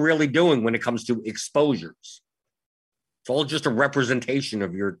what you're really doing when it comes to exposures. It's all just a representation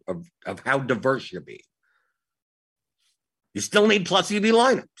of how diverse you're being. You still need plus EV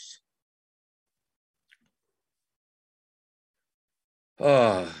lineups.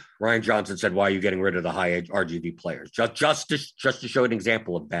 Ryan Johnson said, "Why are you getting rid of the high RGV players?" Just to show an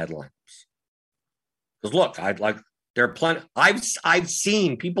example of bad lineups. Because look, there are plenty. I've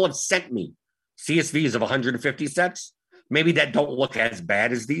seen people have sent me CSVs of 150 sets, maybe that don't look as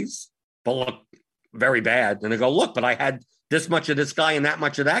bad as these, but look very bad. And they go, look, but I had this much of this guy and that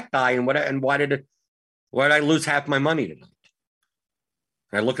much of that guy, and why did I lose half my money tonight?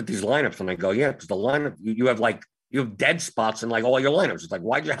 And I look at these lineups and I go, yeah, because the lineup you have dead spots in like all your lineups. It's like,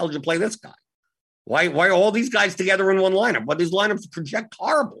 why the hell did you play this guy? Why are all these guys together in one lineup? Well, these lineups project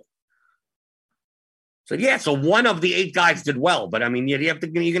horrible. So yeah, so one of the 8 guys did well, but I mean, you're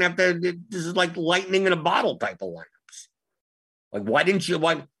gonna have to. This is like lightning in a bottle type of lineups. Like, why didn't you?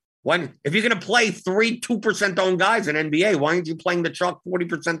 Why if you're gonna play 2% owned guys in NBA, why aren't you playing the Chuck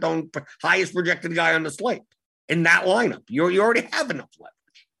 40% owned highest projected guy on the slate in that lineup? You already have enough leverage.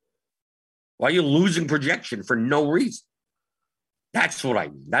 Why are you losing projection for no reason? That's what I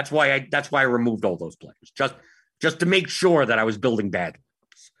mean. That's why I removed all those players just to make sure that I was building bad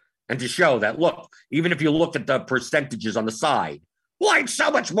lineups And to show that, look, even if you look at the percentages on the side, well, it's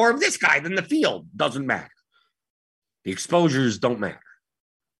so much more of this guy than the field. Doesn't matter. The exposures don't matter.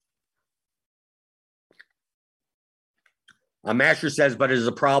 Masher says, but it is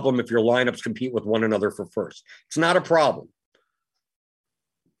a problem if your lineups compete with one another for first. It's not a problem.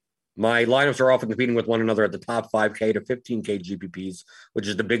 My lineups are often competing with one another at the top 5K to 15K GPPs, which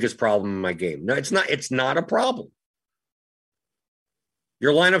is the biggest problem in my game. No, it's not. It's not a problem.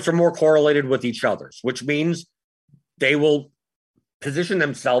 Your lineups are more correlated with each other's, which means they will position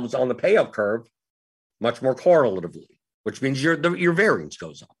themselves on the payoff curve much more correlatively, which means your variance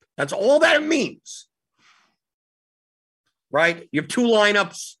goes up. That's all that it means. Right? You have two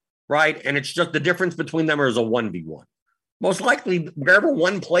lineups, right? And it's just the difference between them is a 1v1. Most likely, wherever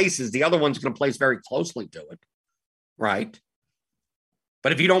one places, the other one's going to place very closely to it, right?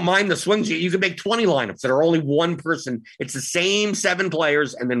 But if you don't mind the swings, you can make 20 lineups that are only one person. It's the same 7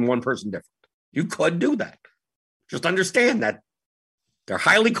 players and then one person different. You could do that. Just understand that they're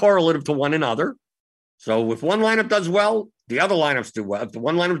highly correlative to one another. So if one lineup does well, the other lineups do well. If the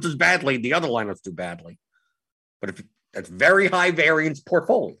one lineup does badly, the other lineups do badly. But if that's very high variance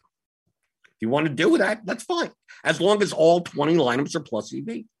portfolio. If you want to do that, that's fine. As long as all 20 lineups are plus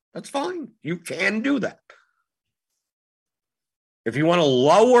EV, that's fine. You can do that. If you want to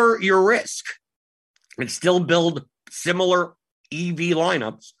lower your risk and still build similar EV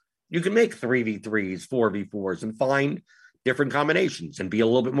lineups, you can make 3v3s, 4v4s, and find different combinations and be a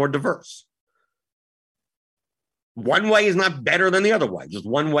little bit more diverse. One way is not better than the other way. Just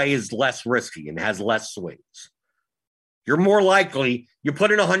one way is less risky and has less swings. You're more likely, you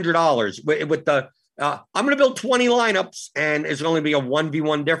put in $100 with the, I'm going to build 20 lineups and it's going to be a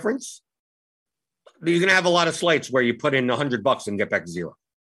 1v1 difference. You're going to have a lot of slates where you put in $100 and get back 0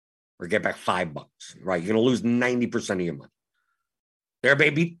 or get back $5, right? You're going to lose 90% of your money.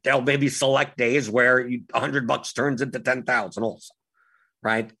 There'll maybe select days where $100 turns into 10,000 also,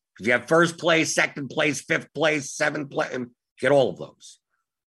 right? Because you have first place, second place, fifth place, seventh place, and get all of those.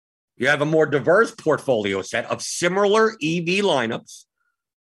 You have a more diverse portfolio set of similar EV lineups.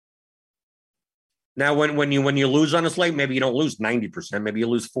 Now, when you lose on a slate, maybe you don't lose 90%, maybe you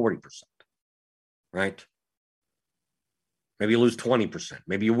lose 40%, right? Maybe you lose 20%,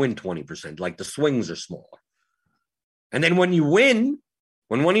 maybe you win 20%, like the swings are smaller. And then when you win,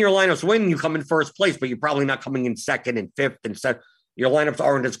 when one of your lineups win, you come in first place, but you're probably not coming in second and fifth and seventh. Your lineups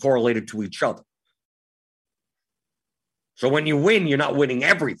aren't as correlated to each other. So when you win, you're not winning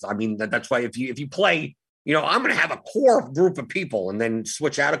everything. I mean, that's why if you play, I'm going to have a core group of people and then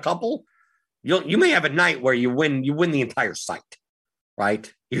switch out a couple. You may have a night where you win the entire site,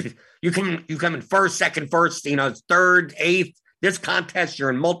 right? You come in first, second, first, third, eighth. This contest,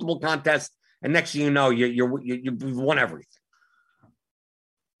 you're in multiple contests, and next thing you know, you've won everything.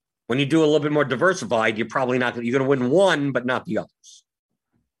 When you do a little bit more diversified, you're probably not going to win one, but not the others.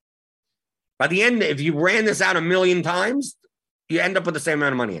 By the end, if you ran this out 1 million times, you end up with the same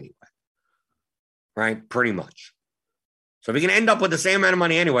amount of money anyway, right? Pretty much. So if you can end up with the same amount of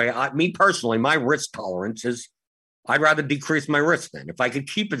money anyway, me personally, my risk tolerance is I'd rather decrease my risk then. If I could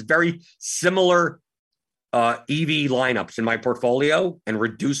keep it very similar EV lineups in my portfolio and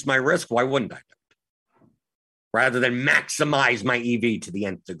reduce my risk, why wouldn't I do it? Rather than maximize my EV to the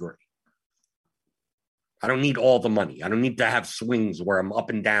nth degree. I don't need all the money. I don't need to have swings where I'm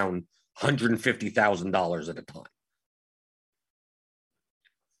up and down $150,000 at a time.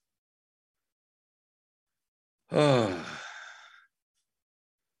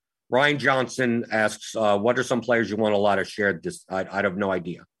 Ryan Johnson asks, what are some players you want a lot of shared this? I have no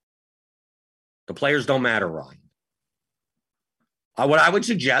idea. The players don't matter, Ryan. What I would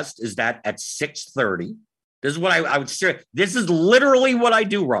suggest is that at 6:30, this is what I would say. This is literally what I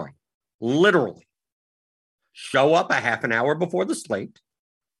do, Ryan. Literally. Show up a half an hour before the slate,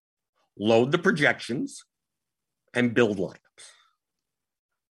 load the projections, and build lineups.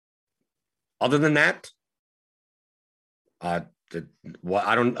 Other than that, I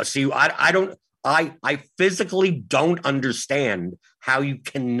physically don't understand how you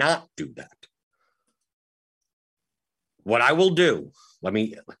cannot do that. What I will do,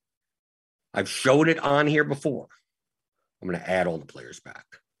 I've showed it on here before. I'm going to add all the players back.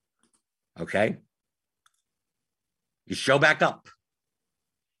 Okay? You show back up.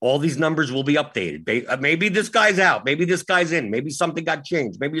 All these numbers will be updated. Maybe this guy's out. Maybe this guy's in. Maybe something got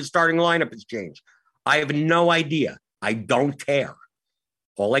changed. Maybe the starting lineup has changed. I have no idea. I don't care.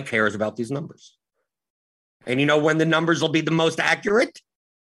 All I care is about these numbers. And you know when the numbers will be the most accurate?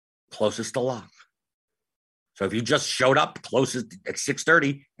 Closest to lock. So if you just showed up closest at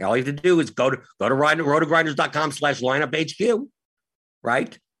 6:30, all you have to do is go to rotogrinders.com/lineuphq,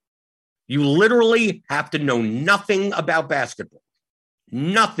 right? You literally have to know nothing about basketball.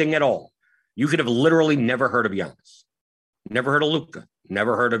 Nothing at all. You could have literally never heard of Giannis. Never heard of Luka.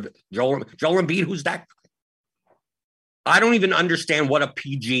 Never heard of Joel Embiid. Who's that guy? I don't even understand what a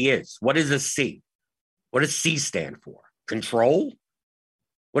PG is. What is a C? What does C stand for? Control?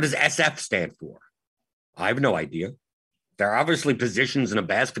 What does SF stand for? I have no idea. There are obviously positions in a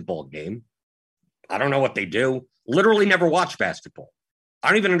basketball game. I don't know what they do. Literally never watched basketball. I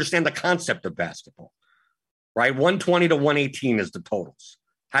don't even understand the concept of basketball, right? 120 to 118 is the totals.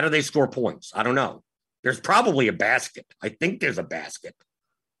 How do they score points? I don't know. There's probably a basket. I think there's a basket,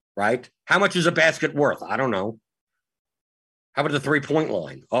 right? How much is a basket worth? I don't know. How about the three-point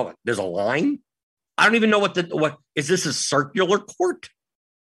line? Oh, there's a line? I don't even know what is this, a circular court?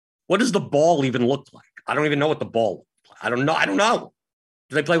 What does the ball even look like? I don't even know what the ball looks like. I don't know.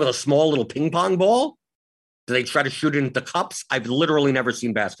 Do they play with a small little ping pong ball? Do they try to shoot it into cups? I've literally never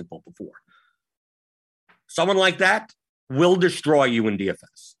seen basketball before. Someone like that will destroy you in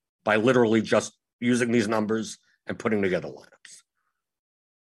DFS by literally just using these numbers and putting together lineups.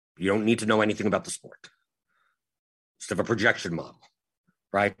 You don't need to know anything about the sport. Just have a projection model,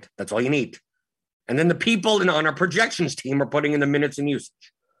 right? That's all you need. And then the people on our projections team are putting in the minutes and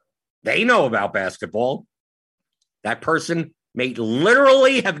usage. They know about basketball. That person may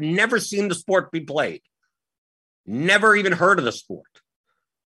literally have never seen the sport be played, never even heard of the sport,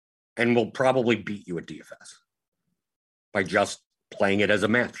 and will probably beat you at DFS by just playing it as a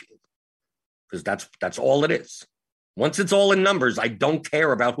math game, because that's all it is. Once it's all in numbers, I don't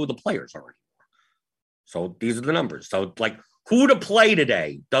care about who the players are anymore. So these are the numbers. So like who to play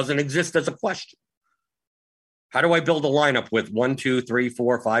today doesn't exist as a question. How do I build a lineup with 1, 2, 3,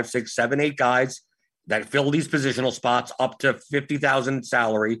 4, 5, 6, 7, 8 guys that fill these positional spots up to 50,000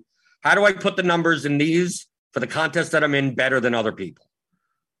 salary? How do I put the numbers in these for the contest that I'm in better than other people,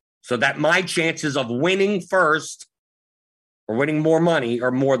 so that my chances of winning first or winning more money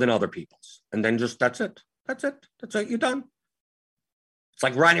are more than other people's? And then just that's it. You're done. It's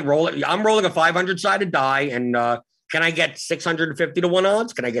like I'm rolling a 500-sided die, and can I get 650 to 1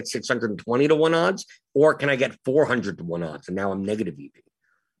 odds? Can I get 620 to 1 odds? Or can I get 400 to 1 odds? And now I'm negative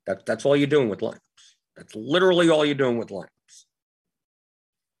EV. That's all you're doing with lineups. That's literally all you're doing with lineups.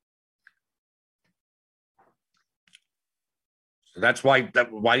 So that's why do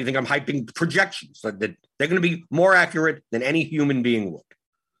you think I'm hyping projections? That they're going to be more accurate than any human being would.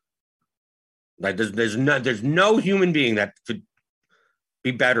 Like there's no human being that could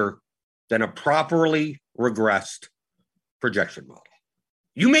be better than a properly regressed projection model.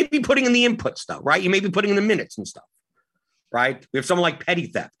 You may be putting in the input stuff, right? You may be putting in the minutes and stuff, right? We have someone like Petty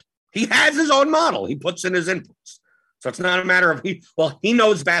Theft. He has his own model. He puts in his inputs. So it's not a matter of he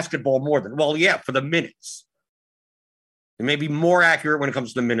knows basketball more than, for the minutes. It may be more accurate when it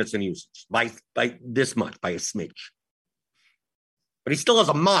comes to the minutes and usage by this much, by a smidge. But he still has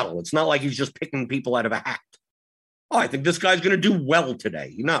a model. It's not like he's just picking people out of a hat. Oh, I think this guy's going to do well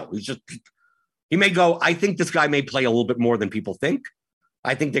today. He may go, I think this guy may play a little bit more than people think.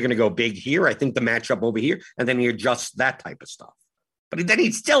 I think they're going to go big here. I think the matchup over here. And then he adjusts that type of stuff. But then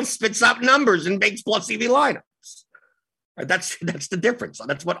he still spits out numbers and makes plus EV lineups. Right? That's the difference.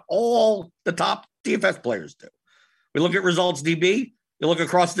 That's what all the top DFS players do. We look at results DB. You look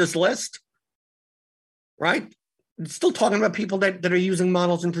across this list, right? It's still talking about people that are using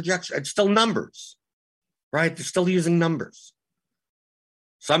models and projections. It's still numbers, right? They're still using numbers.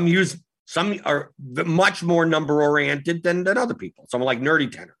 Some are much more number oriented than other people. Someone like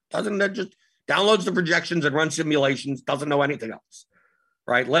Nerdy Tenor that just downloads the projections and runs simulations, doesn't know anything else,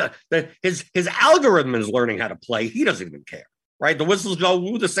 right? His algorithm is learning how to play. He doesn't even care, right? The whistles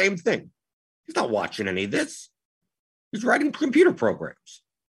go the same thing. He's not watching any of this. He's writing computer programs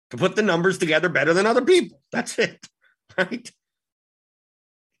to put the numbers together better than other people. That's it, right?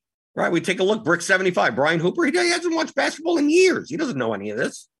 Right, we take a look. Brick 75, Brian Hooper. He hasn't watched basketball in years. He doesn't know any of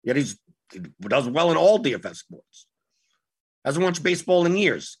this. Yet he does well in all DFS sports. Hasn't watched baseball in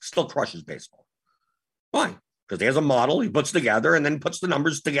years. Still crushes baseball. Why? Because he has a model he puts together and then puts the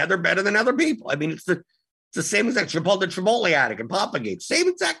numbers together better than other people. I mean, it's the same exact the Chipotle Attic and Propagate. Same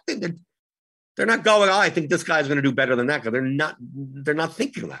exact thing. They're not going, I think this guy's going to do better than that, because they're not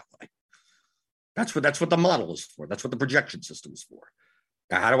thinking that way. That's what the model is for. That's what the projection system is for.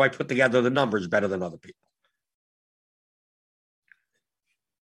 Now, how do I put together the numbers better than other people?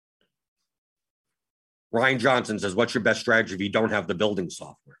 Ryan Johnson says, what's your best strategy if you don't have the building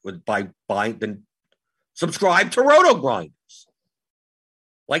software? Then subscribe to Roto Grinders.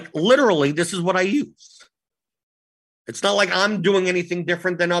 Like literally, this is what I use. It's not like I'm doing anything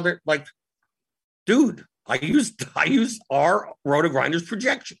different than dude, I use our Roto Grinders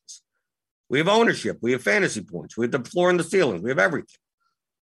projections. We have ownership. We have fantasy points. We have the floor and the ceiling. We have everything.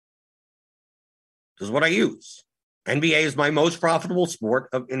 This is what I use. NBA is my most profitable sport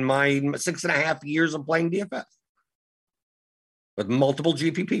in my 6.5 years of playing DFS. With multiple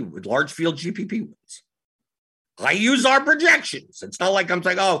GPP, with large field GPP wins. I use our projections. It's not like I'm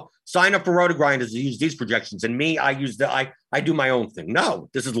saying, oh, sign up for RotoGrinders to use these projections. And me, I do my own thing. No,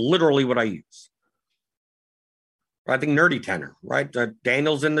 this is literally what I use. I think Nerdy Tenor, right?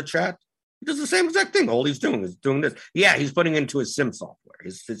 Daniel's in the chat. He does the same exact thing. All he's doing is doing this. Yeah, he's putting into his sim software.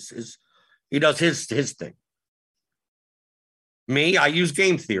 He does his thing. Me, I use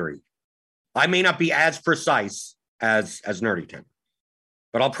game theory. I may not be as precise as Nerdy Tenor.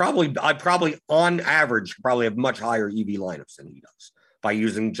 But I probably on average have much higher EV lineups than he does by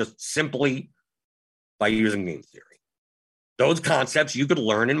using game theory. Those concepts you could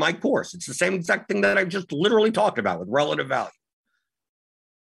learn in my course. It's the same exact thing that I just literally talked about with relative value.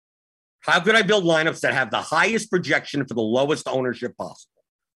 How could I build lineups that have the highest projection for the lowest ownership possible?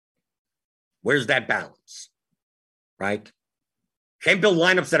 Where's that balance? Right? Can't build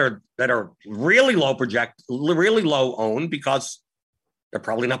lineups that are really low owned because they're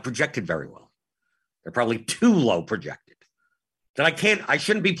probably not projected very well. They're probably too low projected. Then I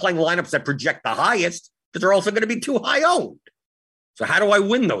shouldn't be playing lineups that project the highest because they're also going to be too high owned. So how do I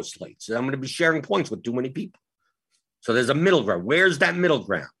win those slates? I'm going to be sharing points with too many people. So there's a middle ground. Where's that middle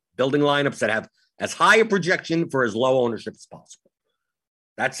ground? Building lineups that have as high a projection for as low ownership as possible.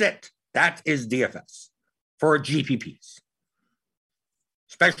 That's it. That is DFS for GPPs,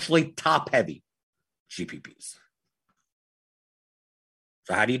 especially top heavy GPPs.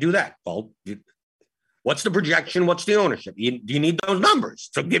 So how do you do that? Well, what's the projection? What's the ownership? Do you need those numbers?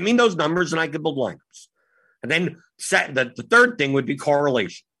 So give me those numbers and I can build lineups. And then the third thing would be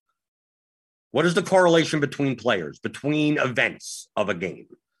correlation. What is the correlation between players, between events of a game?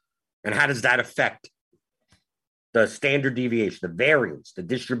 And how does that affect the standard deviation, the variance, the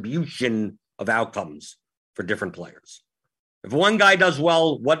distribution of outcomes for different players? If one guy does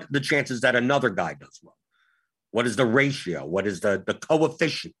well, what are the chances that another guy does well? What is the ratio? What is the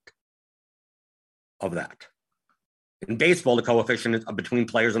coefficient of that? In baseball, the coefficient between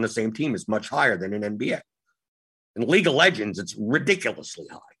players on the same team is much higher than in NBA. In League of Legends, it's ridiculously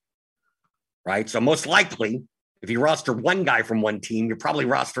high, right? So most likely, if you roster one guy from one team, you're probably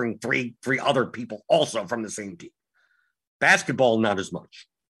rostering three other people also from the same team. Basketball, not as much.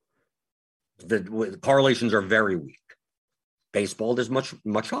 The correlations are very weak. Baseball is much,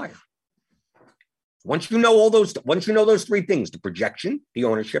 much higher. Once you know those three things, the projection, the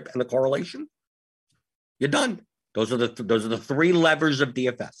ownership, and the correlation, you're done. Those are the three levers of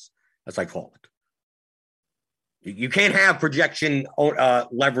DFS, as I call it. You can't have projection,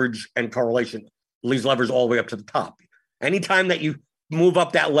 leverage, and correlation, these levers all the way up to the top. Anytime that you move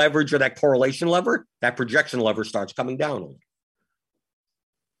up that leverage or that correlation lever, that projection lever starts coming down a little.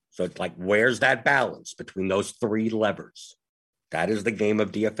 So it's like, where's that balance between those three levers? That is the game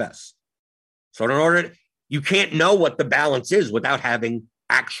of DFS. So you can't know what the balance is without having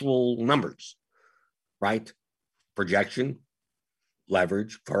actual numbers, right? Projection,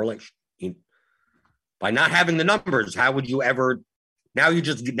 leverage, correlation. By not having the numbers, how would you ever? Now you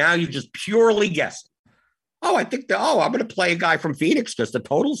just purely guess. Oh, I'm going to play a guy from Phoenix because the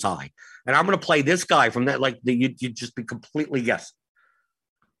total's high, and I'm going to play this guy from that. You just be completely guessing,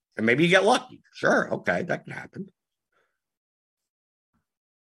 and maybe you get lucky. Sure, okay, that can happen.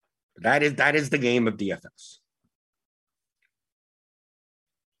 That is the game of DFS.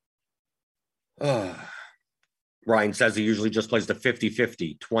 Ryan says he usually just plays the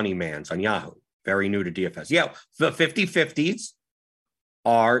 50-50 20-mans on Yahoo. Very new to DFS. Yeah, the 50-50s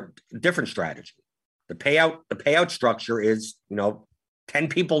are a different strategy. The payout structure is, 10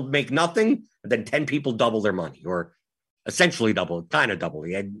 people make nothing, and then 10 people double their money, or essentially double, kind of double.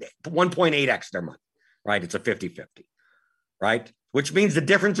 1.8x their money, right? It's a 50-50, right? Which means the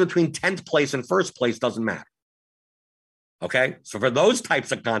difference between 10th place and first place doesn't matter. Okay? So for those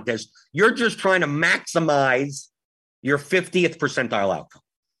types of contests, you're just trying to maximize your 50th percentile outcome,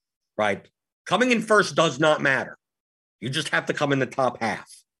 right? Coming in first does not matter. You just have to come in the top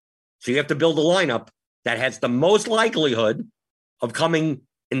half. So you have to build a lineup that has the most likelihood of coming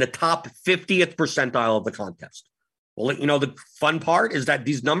in the top 50th percentile of the contest. Well, the fun part is that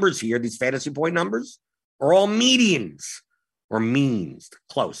these numbers here, these fantasy point numbers, are all medians or means.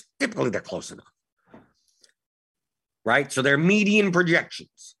 Close. Typically, they're close enough. Right? So they're median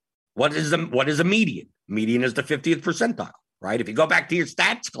projections. What is a median? Median is the 50th percentile, right? If you go back to your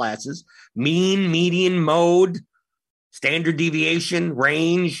stats classes, mean, median, mode, standard deviation,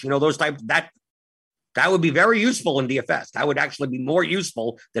 range, those types, That would be very useful in DFS. That would actually be more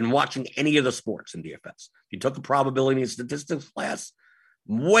useful than watching any of the sports in DFS. If you took a probability and statistics class,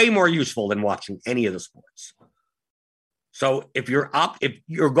 way more useful than watching any of the sports. So if your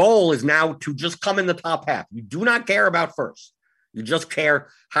goal is now to just come in the top half, you do not care about first. You just care,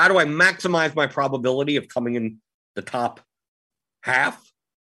 how do I maximize my probability of coming in the top half?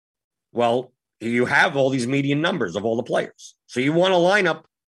 Well, you have all these median numbers of all the players. So you want a lineup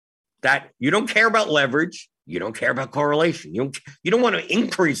that you don't care about leverage. You don't care about correlation. You don't want to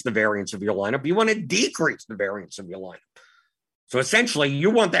increase the variance of your lineup. You want to decrease the variance of your lineup. So essentially, you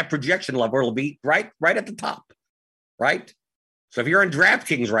want that projection level to be right at the top, right? So if you're in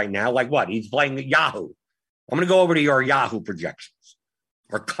DraftKings right now, like what? He's playing Yahoo. I'm going to go over to your Yahoo projections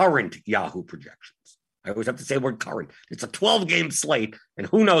or current Yahoo projections. I always have to say the word current. It's a 12-game slate, and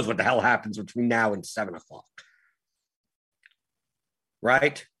who knows what the hell happens between now and 7 o'clock,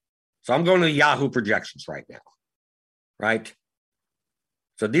 right? So I'm going to the Yahoo projections right now, right?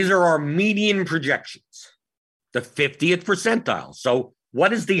 So these are our median projections, the 50th percentile. So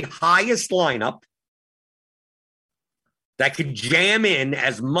what is the highest lineup that could jam in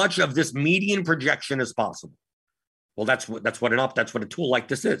as much of this median projection as possible? Well, that's what a tool like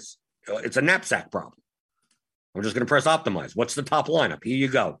this is. It's a knapsack problem. I'm just going to press optimize. What's the top lineup? Here you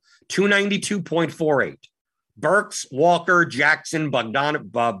go. 292.48. Burks, Walker, Jackson, Bogey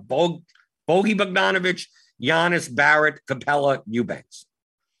Bogdanovich, Giannis, Barrett, Capella, Eubanks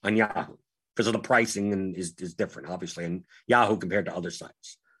on Yahoo, because of the pricing and is different, obviously, in Yahoo compared to other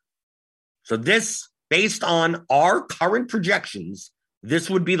sites. So this, based on our current projections, this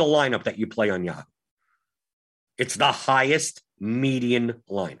would be the lineup that you play on Yahoo. It's the highest median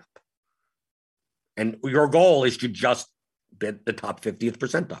lineup. And your goal is to just bid the top 50th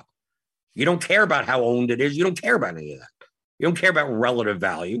percentile. You don't care about how owned it is. You don't care about any of that. You don't care about relative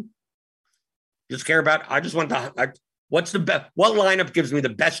value. You just care about, what's the best, what lineup gives me the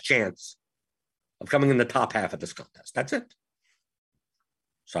best chance of coming in the top half of this contest? That's it.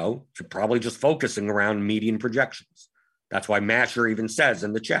 So you're probably just focusing around median projections. That's why Masher even says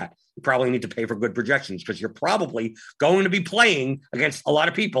in the chat, you probably need to pay for good projections because you're probably going to be playing against a lot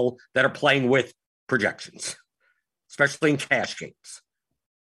of people that are playing with projections, especially in cash games.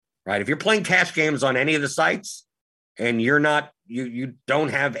 Right? If you're playing cash games on any of the sites and you're not, you don't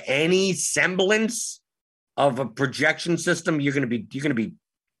have any semblance of a projection system, you're going to be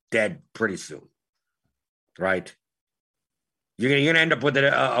dead pretty soon. Right? You're going to end up with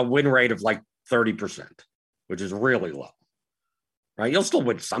a win rate of like 30%, which is really low. Right? You'll still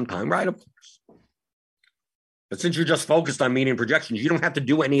win sometime, right? Of course. But since you're just focused on median projections, you don't have to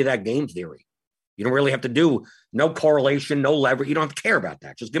do any of that game theory. You don't really have to do no correlation, no leverage. You don't have to care about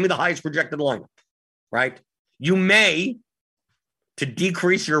that. Just give me the highest projected lineup, right? You may, to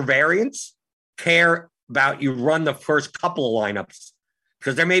decrease your variance, care about you run the first couple of lineups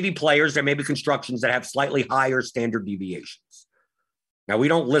because there may be players, there may be constructions that have slightly higher standard deviations. Now, we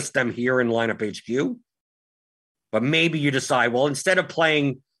don't list them here in Lineup HQ, but maybe you decide, well, instead of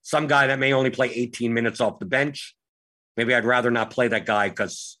playing some guy that may only play 18 minutes off the bench, maybe I'd rather not play that guy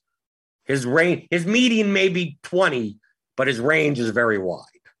because his range, his median may be 20, but his range is very wide.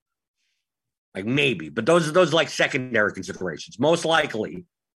 Like maybe, but those are like secondary considerations. Most likely,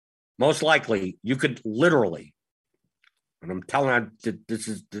 you could literally, and I'm telling you, this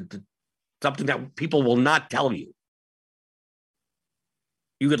is something that people will not tell you.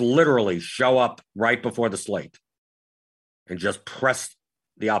 You could literally show up right before the slate and just press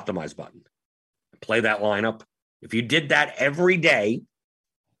the optimize button, play that lineup. If you did that every day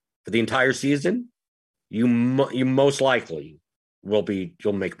for the entire season, you most likely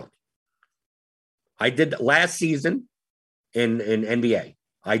you'll make money. I did last season in NBA.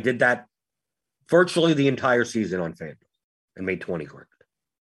 I did that virtually the entire season on FanDuel and made 20 grand.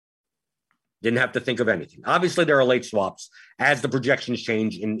 Didn't have to think of anything. Obviously, there are late swaps as the projections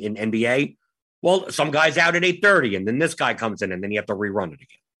change in NBA. Well, some guy's out at 8:30, and then this guy comes in, and then you have to rerun it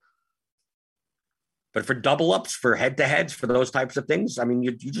again. But for double ups, for head to heads, for those types of things, I mean,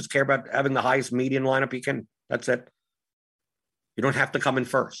 you just care about having the highest median lineup you can. That's it. You don't have to come in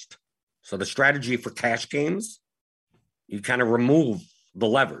first. So the strategy for cash games, you kind of remove the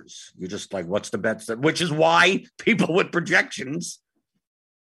levers. You just like, what's the bets? Which is why people with projections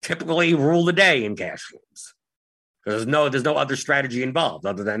typically rule the day in cash games. Because there's no other strategy involved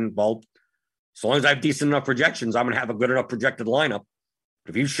other than, well, as long as I have decent enough projections, I'm going to have a good enough projected lineup.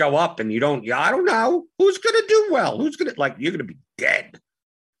 If you show up and you don't, I don't know who's going to do well. Who's going to, you're going to be dead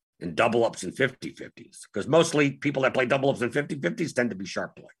in double ups and 50-50s. Because mostly people that play double ups and 50-50s tend to be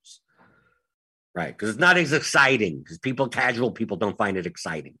sharp players. Right? Because it's not as exciting. Because casual people don't find it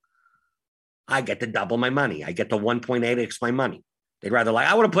exciting. I get to double my money. I get to 1.8x my money. They'd rather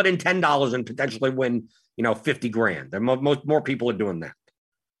I want to put in $10 and potentially win, 50 grand. More people are doing that.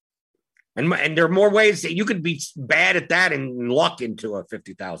 And there are more ways that you could be bad at that and luck into a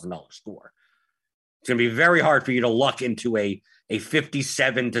 $50,000 score. It's going to be very hard for you to luck into a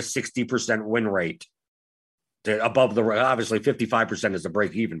 57 to 60% win rate above the, obviously 55% is the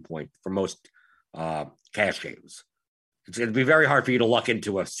break-even point for most cash games. It's going to be very hard for you to luck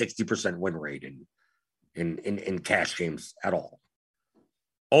into a 60% win rate in cash games at all.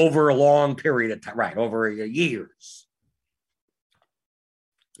 Over a long period of time, right, over years.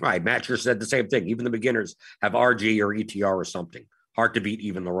 Right, Matcher said the same thing. Even the beginners have RG or ETR or something. Hard to beat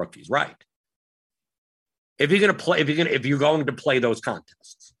even the rookies, right? If you're going to play those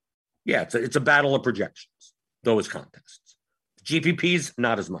contests, yeah, it's a battle of projections. Those contests, GPPs,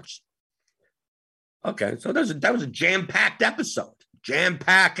 not as much. Okay, so that was a jam-packed episode.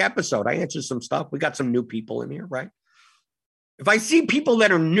 I answered some stuff. We got some new people in here, right? If I see people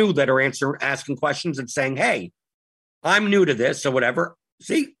that are new that are asking questions and saying, "Hey, I'm new to this," or whatever.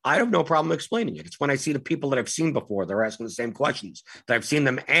 See, I have no problem explaining it. It's when I see the people that I've seen before, they're asking the same questions, that I've seen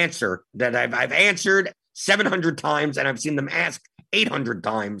them answer, that I've answered 700 times, and I've seen them ask 800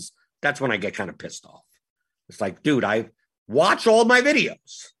 times. That's when I get kind of pissed off. It's like, dude, I watch all my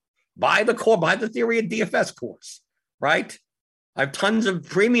videos. Buy the Theory of DFS course, right? I have tons of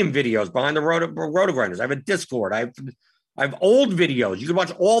premium videos behind the Roto Grinders. I have a Discord. I have old videos. You can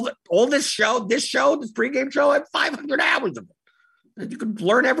watch all this pregame show. I have 500 hours of it. You can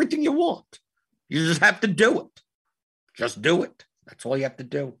learn everything you want. You just have to do it. Just do it. That's all you have to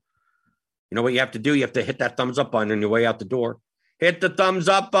do. You know what you have to do? You have to hit that thumbs up button on your way out the door. Hit the thumbs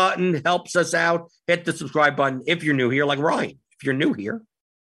up button. Helps us out. Hit the subscribe button if you're new here, like Ryan. If you're new here,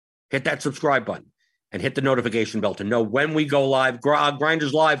 hit that subscribe button and hit the notification bell to know when we go live.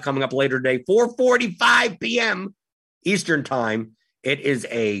 Grinders Live coming up later today, 4:45 p.m. Eastern time. It is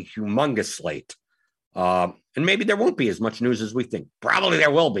a humongous slate. And maybe there won't be as much news as we think. Probably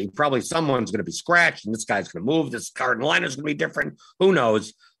there will be. Probably someone's going to be scratched and this guy's going to move. This card and line is going to be different. Who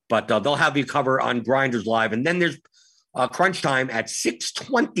knows? But they'll have you cover on Grinders Live. And then there's crunch time at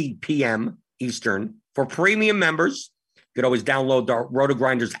 6:20 p.m. Eastern for premium members. You could always download the Roto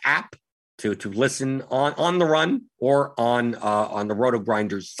Grinders app to listen on the run or on the Roto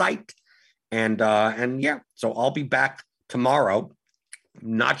Grinders site. And yeah, so I'll be back tomorrow.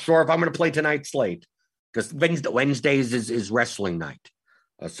 Not sure if I'm going to play tonight's slate because Wednesdays is wrestling night.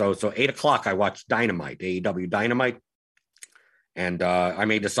 So 8:00 I watch Dynamite, AEW Dynamite. And I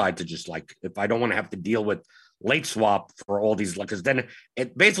may decide to just if I don't want to have to deal with late swap for all these, because then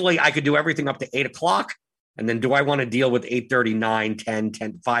basically I could do everything up to 8:00. And then do I want to deal with 8:30, 9,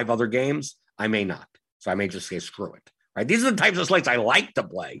 10, 5 other games? I may not. So I may just say, screw it. Right. These are the types of slates I like to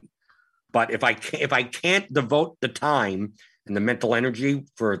play. But if I can't devote the time and the mental energy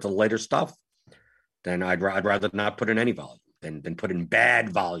for the later stuff, then I'd rather not put in any volume than put in bad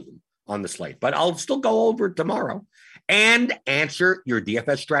volume on the slate. But I'll still go over it tomorrow and answer your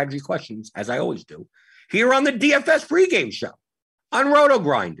DFS strategy questions, as I always do, here on the DFS pregame show on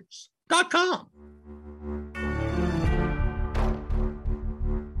rotogrinders.com.